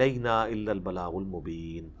 وما علینا الا البلاغ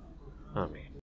المبین. آمین.